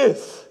mercy it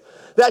is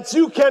that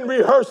you can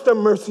rehearse the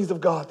mercies of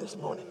God this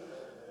morning.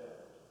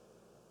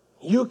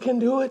 You can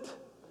do it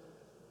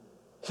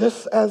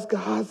just as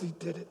Gehazi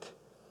did it.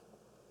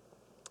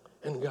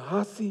 And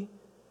Gehazi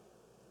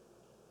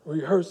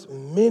rehearsed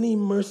many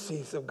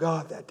mercies of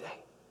God that day.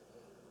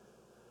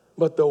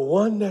 But the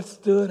one that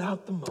stood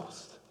out the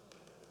most,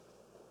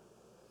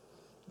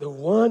 the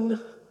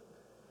one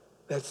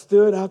that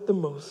stood out the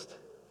most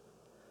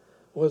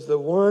was the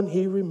one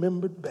he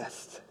remembered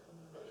best.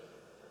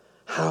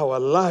 How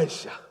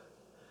Elisha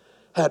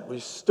had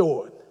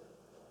restored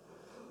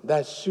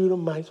that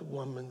Shunammite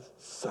woman's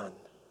son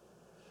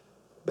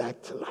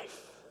back to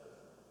life,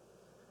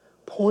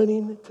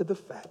 pointing to the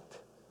fact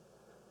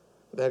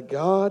that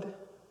God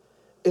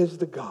is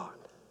the God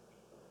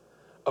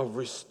of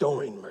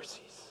restoring mercies.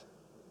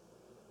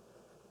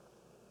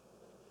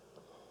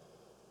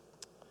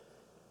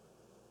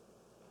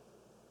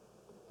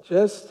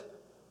 Just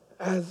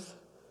as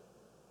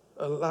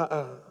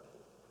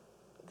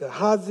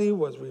Gehazi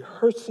was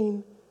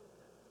rehearsing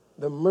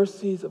the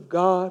mercies of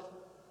God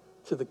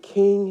to the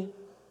king,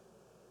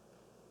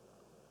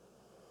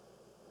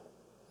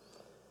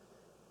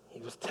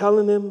 he was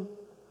telling him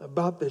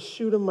about the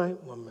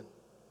Shunammite woman.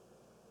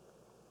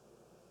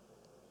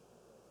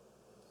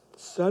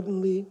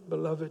 Suddenly,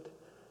 beloved,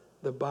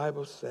 the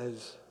Bible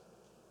says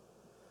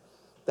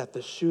that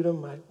the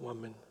Shunammite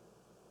woman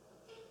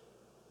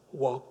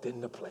walked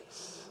into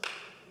place.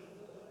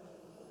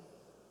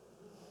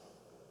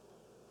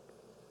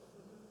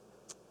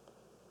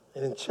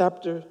 And in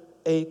chapter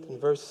 8 and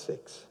verse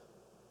 6,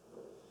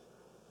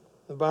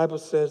 the Bible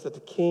says that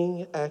the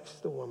king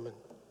asked the woman,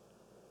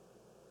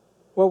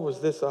 what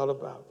was this all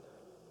about?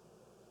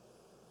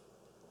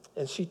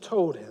 And she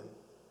told him.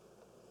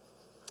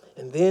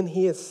 And then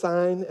he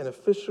assigned an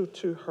official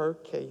to her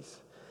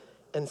case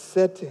and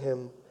said to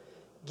him,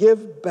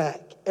 give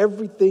back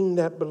everything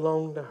that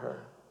belonged to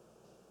her.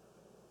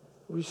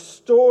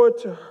 Restore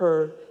to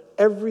her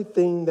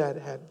everything that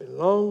had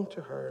belonged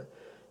to her,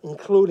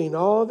 including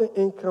all the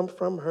income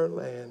from her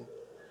land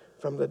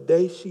from the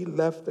day she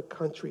left the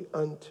country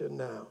until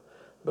now.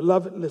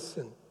 Beloved,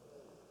 listen.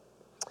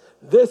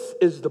 This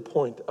is the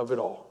point of it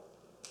all.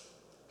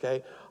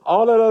 Okay?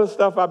 All that other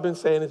stuff I've been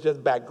saying is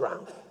just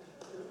background.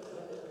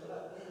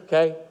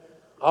 Okay?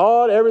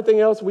 Everything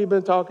else we've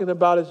been talking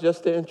about is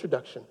just the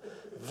introduction.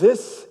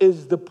 This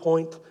is the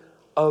point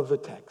of the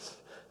text.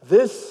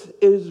 This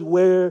is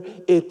where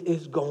it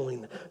is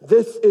going.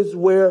 This is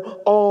where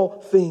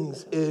all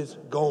things is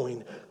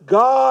going.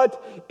 God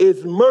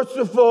is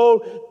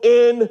merciful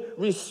in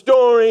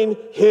restoring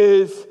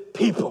his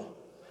people.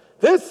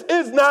 This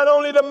is not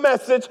only the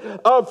message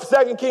of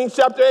 2 Kings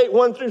chapter 8,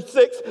 1 through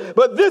 6,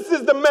 but this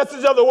is the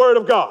message of the Word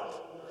of God.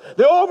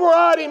 The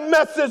overriding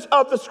message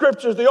of the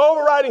Scriptures, the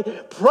overriding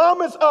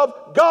promise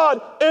of God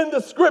in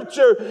the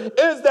Scripture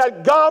is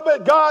that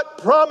God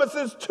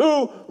promises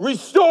to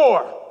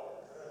restore.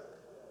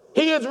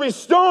 He is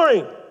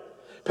restoring.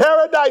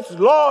 Paradise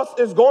lost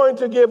is going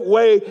to give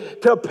way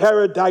to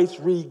paradise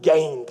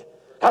regained.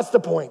 That's the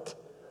point.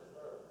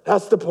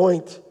 That's the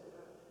point.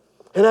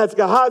 And as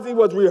Gehazi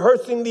was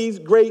rehearsing these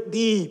great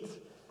deeds,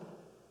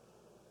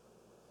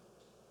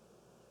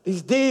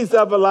 these deeds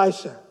of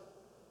Elisha,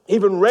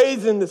 even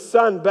raising the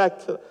son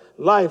back to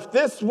life,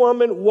 this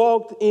woman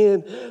walked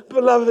in.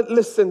 Beloved,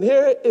 listen,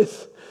 here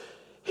is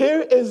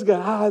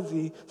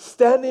Gehazi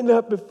standing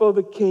up before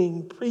the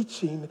king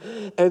preaching,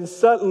 and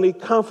suddenly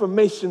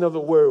confirmation of the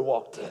word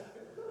walked in.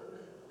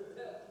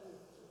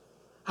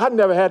 I've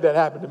never had that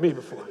happen to me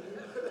before.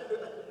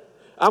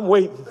 I'm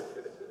waiting.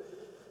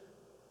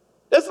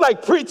 It's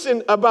like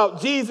preaching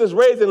about Jesus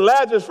raising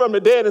Lazarus from the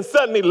dead, and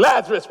suddenly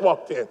Lazarus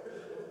walked in.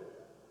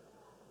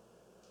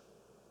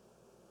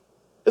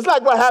 It's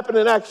like what happened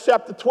in Acts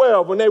chapter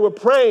 12 when they were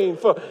praying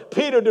for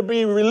Peter to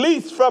be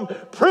released from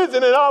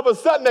prison, and all of a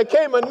sudden there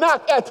came a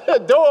knock at the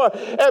door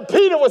and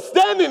Peter was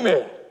standing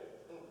there.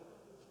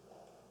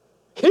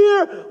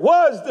 Here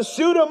was the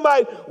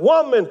Shunammite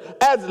woman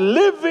as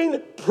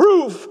living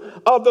proof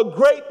of the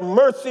great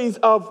mercies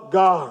of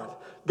God,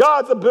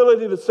 God's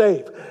ability to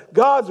save,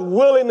 God's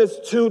willingness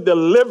to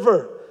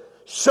deliver,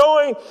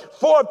 showing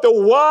forth the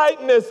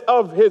wideness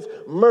of his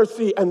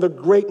mercy and the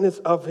greatness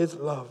of his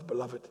love,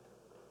 beloved.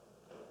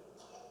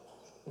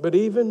 But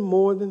even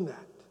more than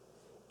that,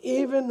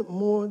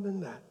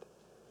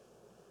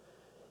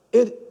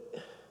 it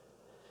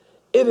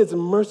is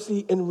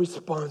mercy in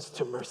response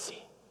to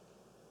mercy.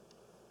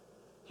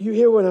 You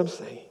hear what I'm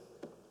saying?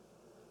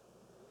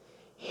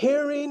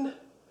 Hearing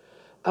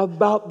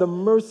about the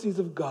mercies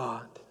of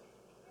God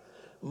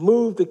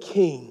moved the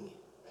king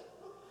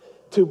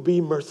to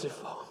be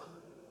merciful.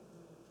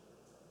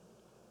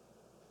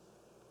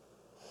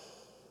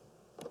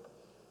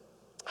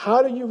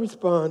 How do you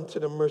respond to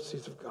the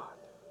mercies of God?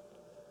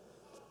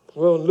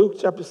 Well, in Luke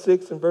chapter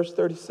 6 and verse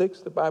 36,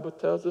 the Bible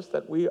tells us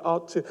that we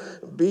ought to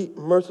be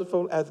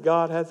merciful as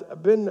God has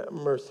been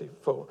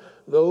merciful.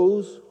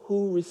 Those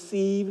who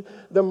receive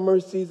the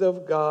mercies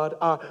of God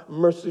are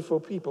merciful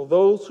people.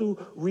 Those who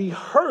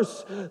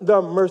rehearse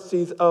the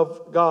mercies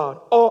of God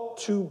ought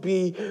to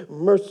be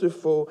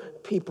merciful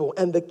people.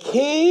 And the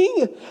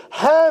king,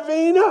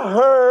 having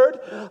heard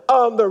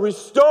of the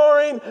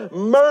restoring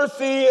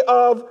mercy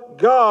of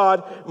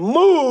God,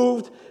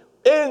 moved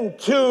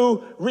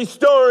into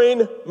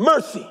restoring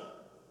mercy.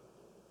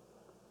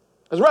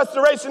 Because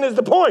restoration is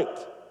the point.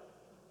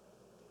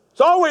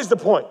 It's always the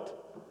point.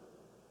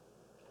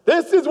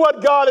 This is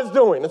what God is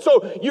doing. And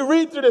so you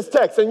read through this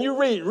text and you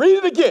read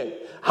it again.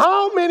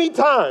 How many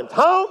times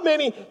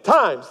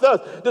does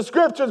the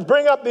scriptures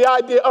bring up the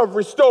idea of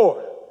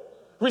restore?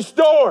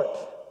 Restored.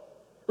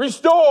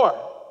 Restored.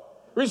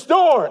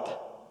 Restored.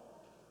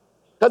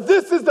 Because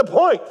this is the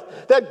point,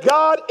 that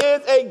God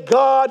is a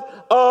God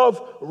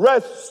of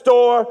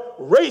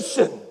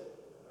restoration.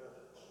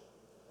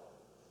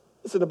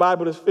 Listen, the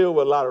Bible is filled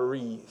with a lot of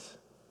re's.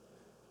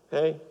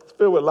 Okay? It's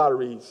filled with a lot of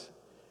re's.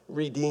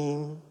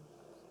 Redeem,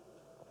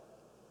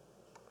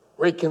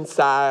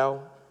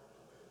 reconcile,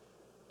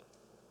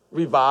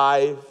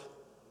 revive,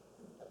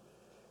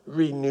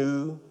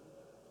 renew,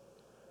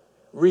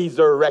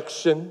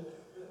 resurrection.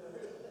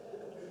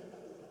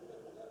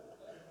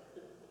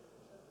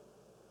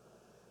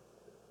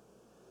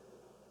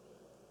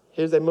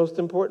 Here's the most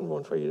important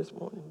one for you this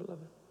morning,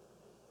 beloved.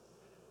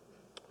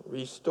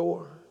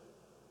 Restore.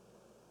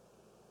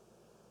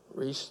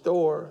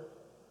 Restore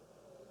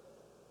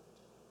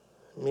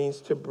means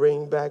to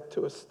bring back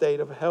to a state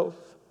of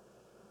health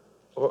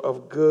or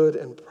of good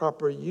and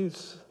proper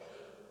use,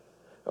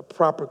 a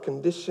proper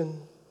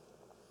condition,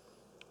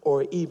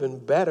 or even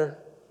better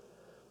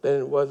than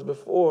it was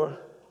before.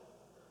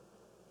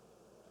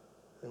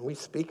 And we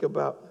speak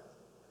about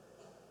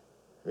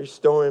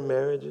restoring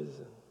marriages,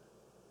 and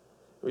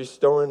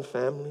restoring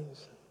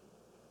families,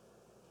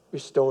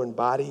 restoring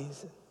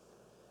bodies,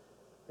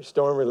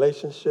 restoring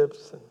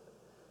relationships, and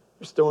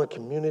restoring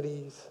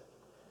communities,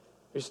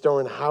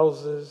 restoring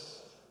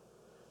houses,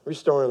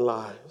 restoring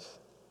lives.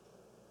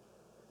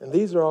 And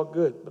these are all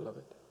good,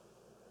 beloved.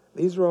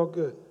 These are all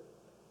good.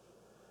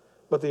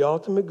 But the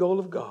ultimate goal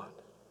of God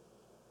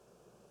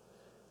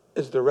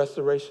is the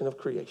restoration of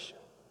creation.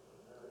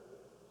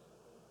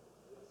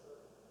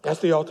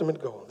 That's the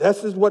ultimate goal.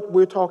 This is what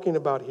we're talking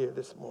about here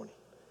this morning.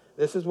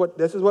 This is what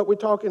we're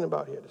talking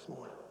about here this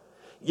morning.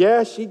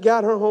 Yeah, she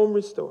got her home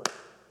restored.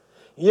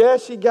 Yeah,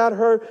 she got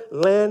her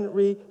land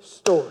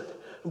restored.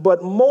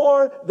 But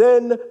more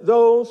than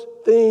those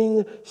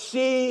things,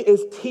 she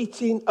is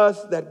teaching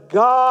us that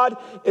God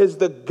is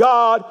the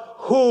God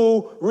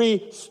who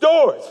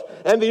restores.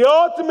 And the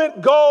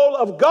ultimate goal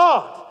of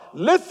God,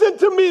 listen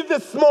to me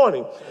this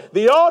morning,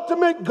 the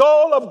ultimate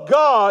goal of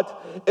God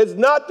is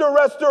not the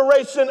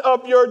restoration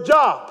of your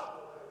job.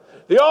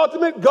 The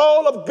ultimate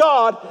goal of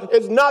God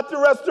is not the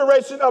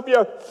restoration of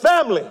your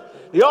family.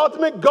 The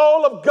ultimate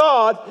goal of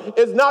God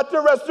is not the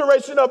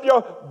restoration of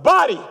your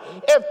body.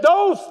 If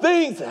those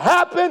things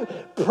happen,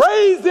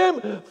 praise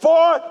Him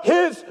for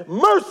His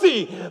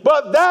mercy.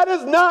 But that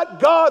is not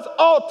God's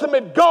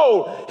ultimate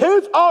goal.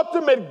 His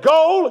ultimate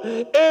goal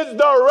is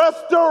the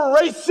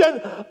restoration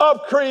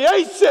of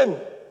creation.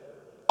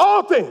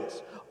 All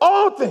things.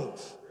 All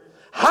things.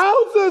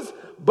 Houses,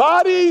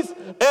 bodies,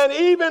 and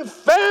even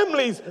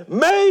families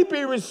may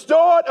be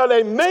restored or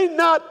they may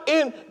not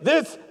in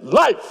this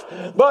life.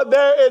 But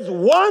there is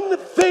one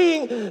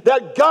thing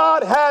that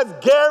God has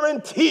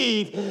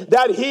guaranteed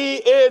that He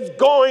is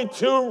going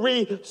to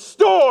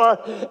restore,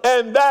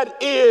 and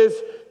that is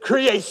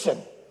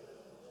creation.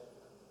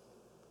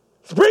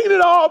 He's bringing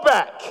it all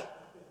back.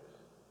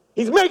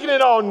 He's making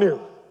it all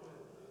new.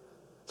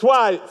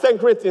 That's why 2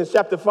 Corinthians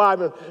chapter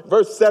 5 and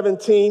verse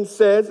 17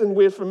 says, and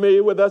we're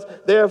familiar with us,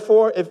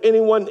 therefore, if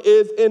anyone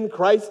is in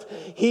Christ,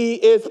 he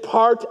is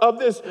part of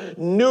this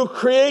new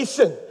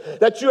creation,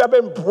 that you have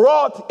been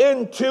brought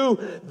into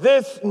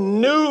this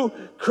new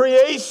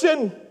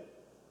creation,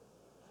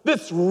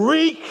 this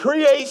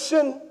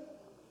recreation.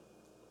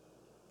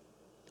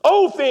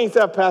 Old things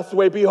have passed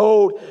away.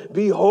 Behold,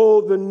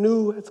 the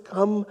new has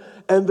come,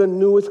 and the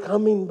new is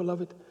coming,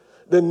 beloved.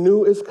 The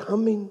new is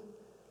coming.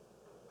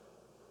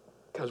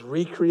 Because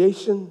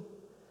recreation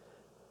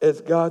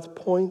is God's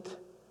point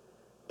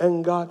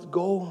and God's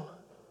goal.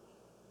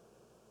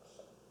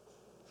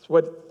 It's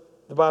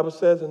what the Bible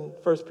says in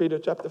 1 Peter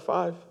chapter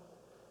 5,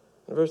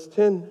 verse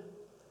 10.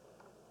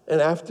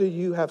 And after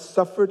you have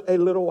suffered a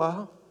little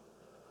while,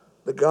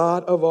 the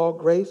God of all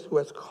grace, who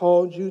has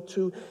called you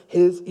to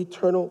His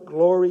eternal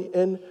glory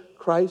in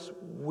Christ,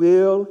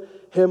 will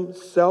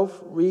Himself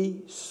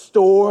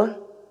restore,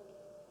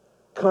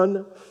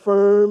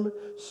 confirm,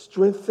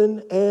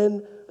 strengthen,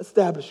 and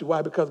establish you.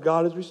 Why? Because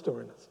God is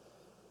restoring us.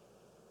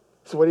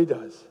 It's what He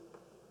does.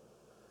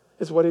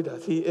 It's what He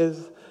does. He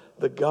is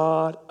the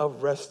God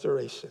of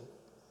restoration.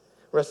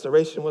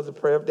 Restoration was a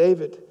prayer of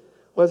David,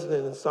 wasn't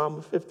it? In Psalm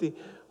 50,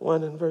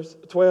 1 and verse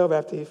 12,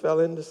 after he fell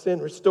into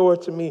sin, restore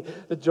to me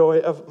the joy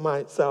of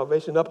my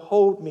salvation.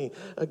 Uphold me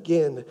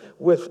again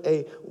with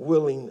a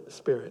willing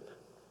spirit.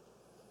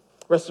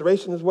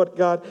 Restoration is what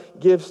God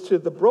gives to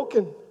the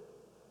broken.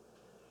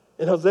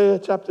 In Hosea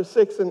chapter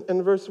 6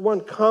 and verse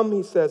 1, come,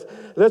 he says,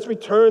 let's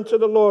return to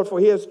the Lord, for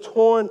he has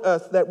torn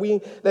us that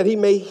he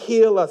may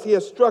heal us. He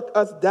has struck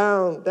us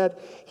down that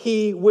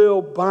he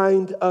will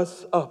bind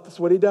us up. That's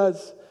what he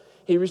does.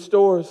 He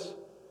restores.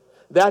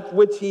 That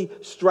which he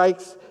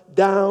strikes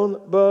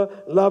down,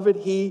 beloved,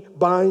 he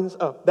binds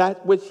up.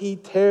 That which he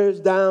tears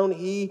down,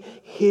 he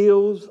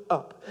heals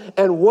up.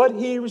 And what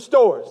he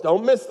restores,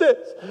 don't miss this,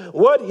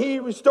 what he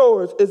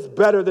restores is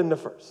better than the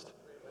first.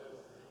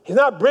 He's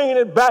not bringing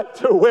it back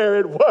to where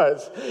it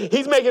was.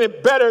 He's making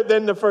it better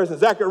than the first. In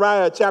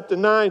Zechariah chapter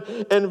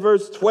 9 and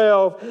verse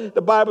 12,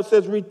 the Bible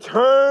says,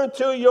 return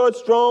to your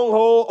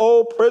stronghold,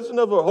 O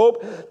prisoner of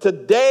hope.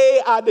 Today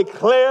I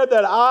declare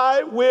that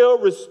I will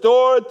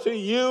restore to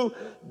you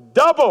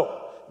double.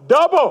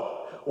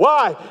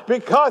 Why?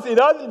 Because he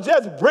doesn't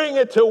just bring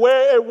it to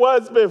where it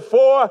was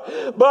before,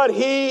 but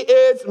he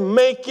is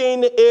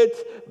making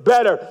it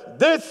better.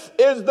 This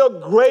is the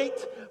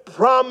great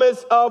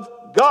promise of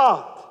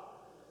God.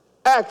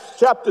 Acts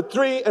chapter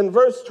 3 and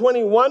verse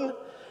 21,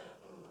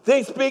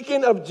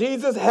 speaking of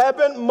Jesus,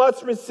 heaven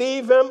must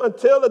receive him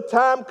until the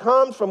time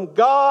comes from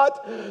God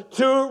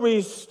to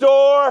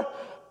restore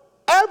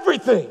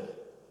everything.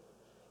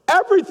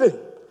 Everything.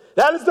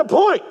 That is the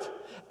point.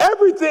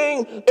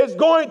 Everything is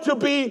going to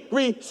be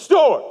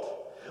restored.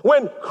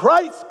 When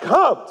Christ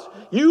comes,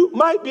 you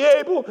might be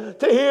able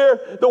to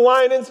hear the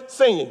Winans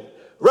singing.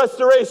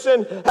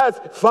 Restoration has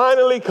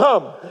finally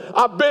come.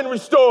 I've been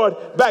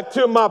restored back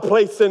to my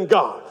place in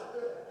God.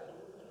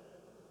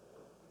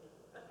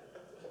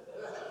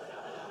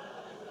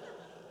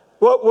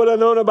 What would I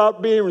known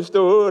about being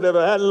restored if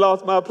I hadn't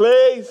lost my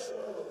place?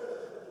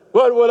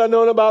 What would I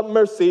known about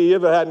mercy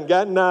if I hadn't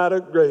gotten out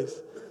of grace?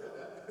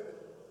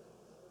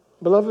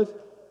 Beloved,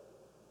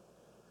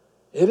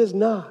 it is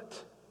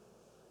not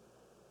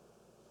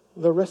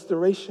the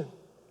restoration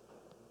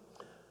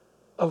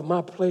of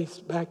my place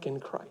back in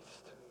Christ.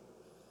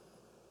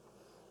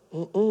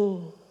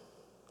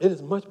 It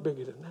is much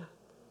bigger than that.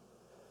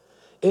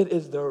 It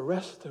is the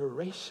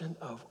restoration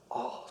of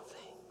all things.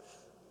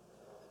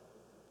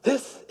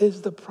 This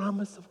is the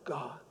promise of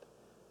God.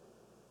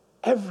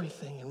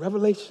 Everything. In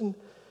Revelation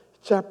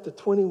chapter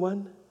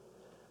 21,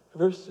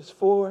 verses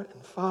 4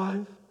 and 5,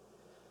 and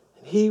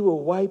he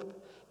will wipe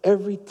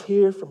every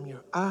tear from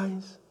your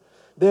eyes.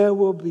 There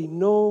will be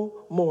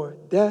no more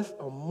death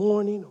or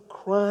mourning or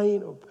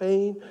crying or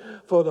pain,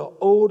 for the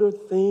older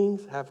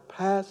things have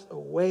passed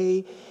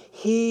away.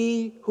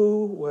 He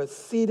who was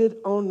seated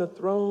on the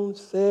throne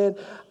said,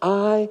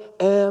 I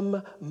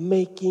am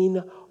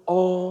making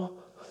all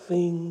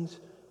things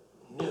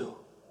new.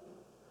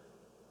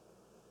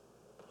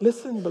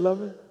 Listen,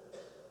 beloved,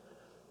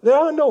 there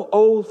are no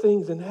old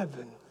things in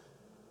heaven.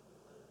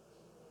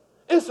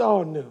 It's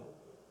all new.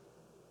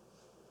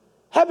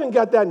 Heaven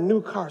got that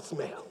new car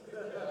smell.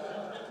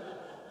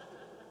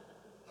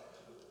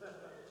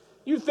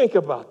 You think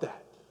about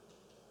that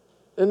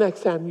the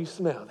next time you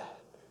smell that.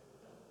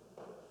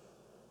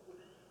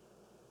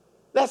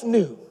 That's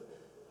new.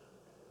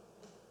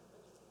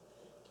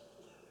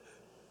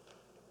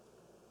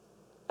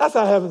 That's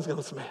how heaven's going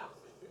to smell.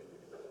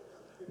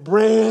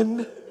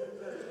 Brand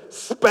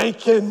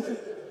spanking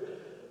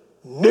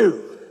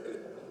new.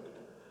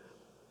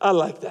 I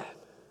like that.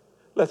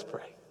 Let's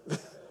pray.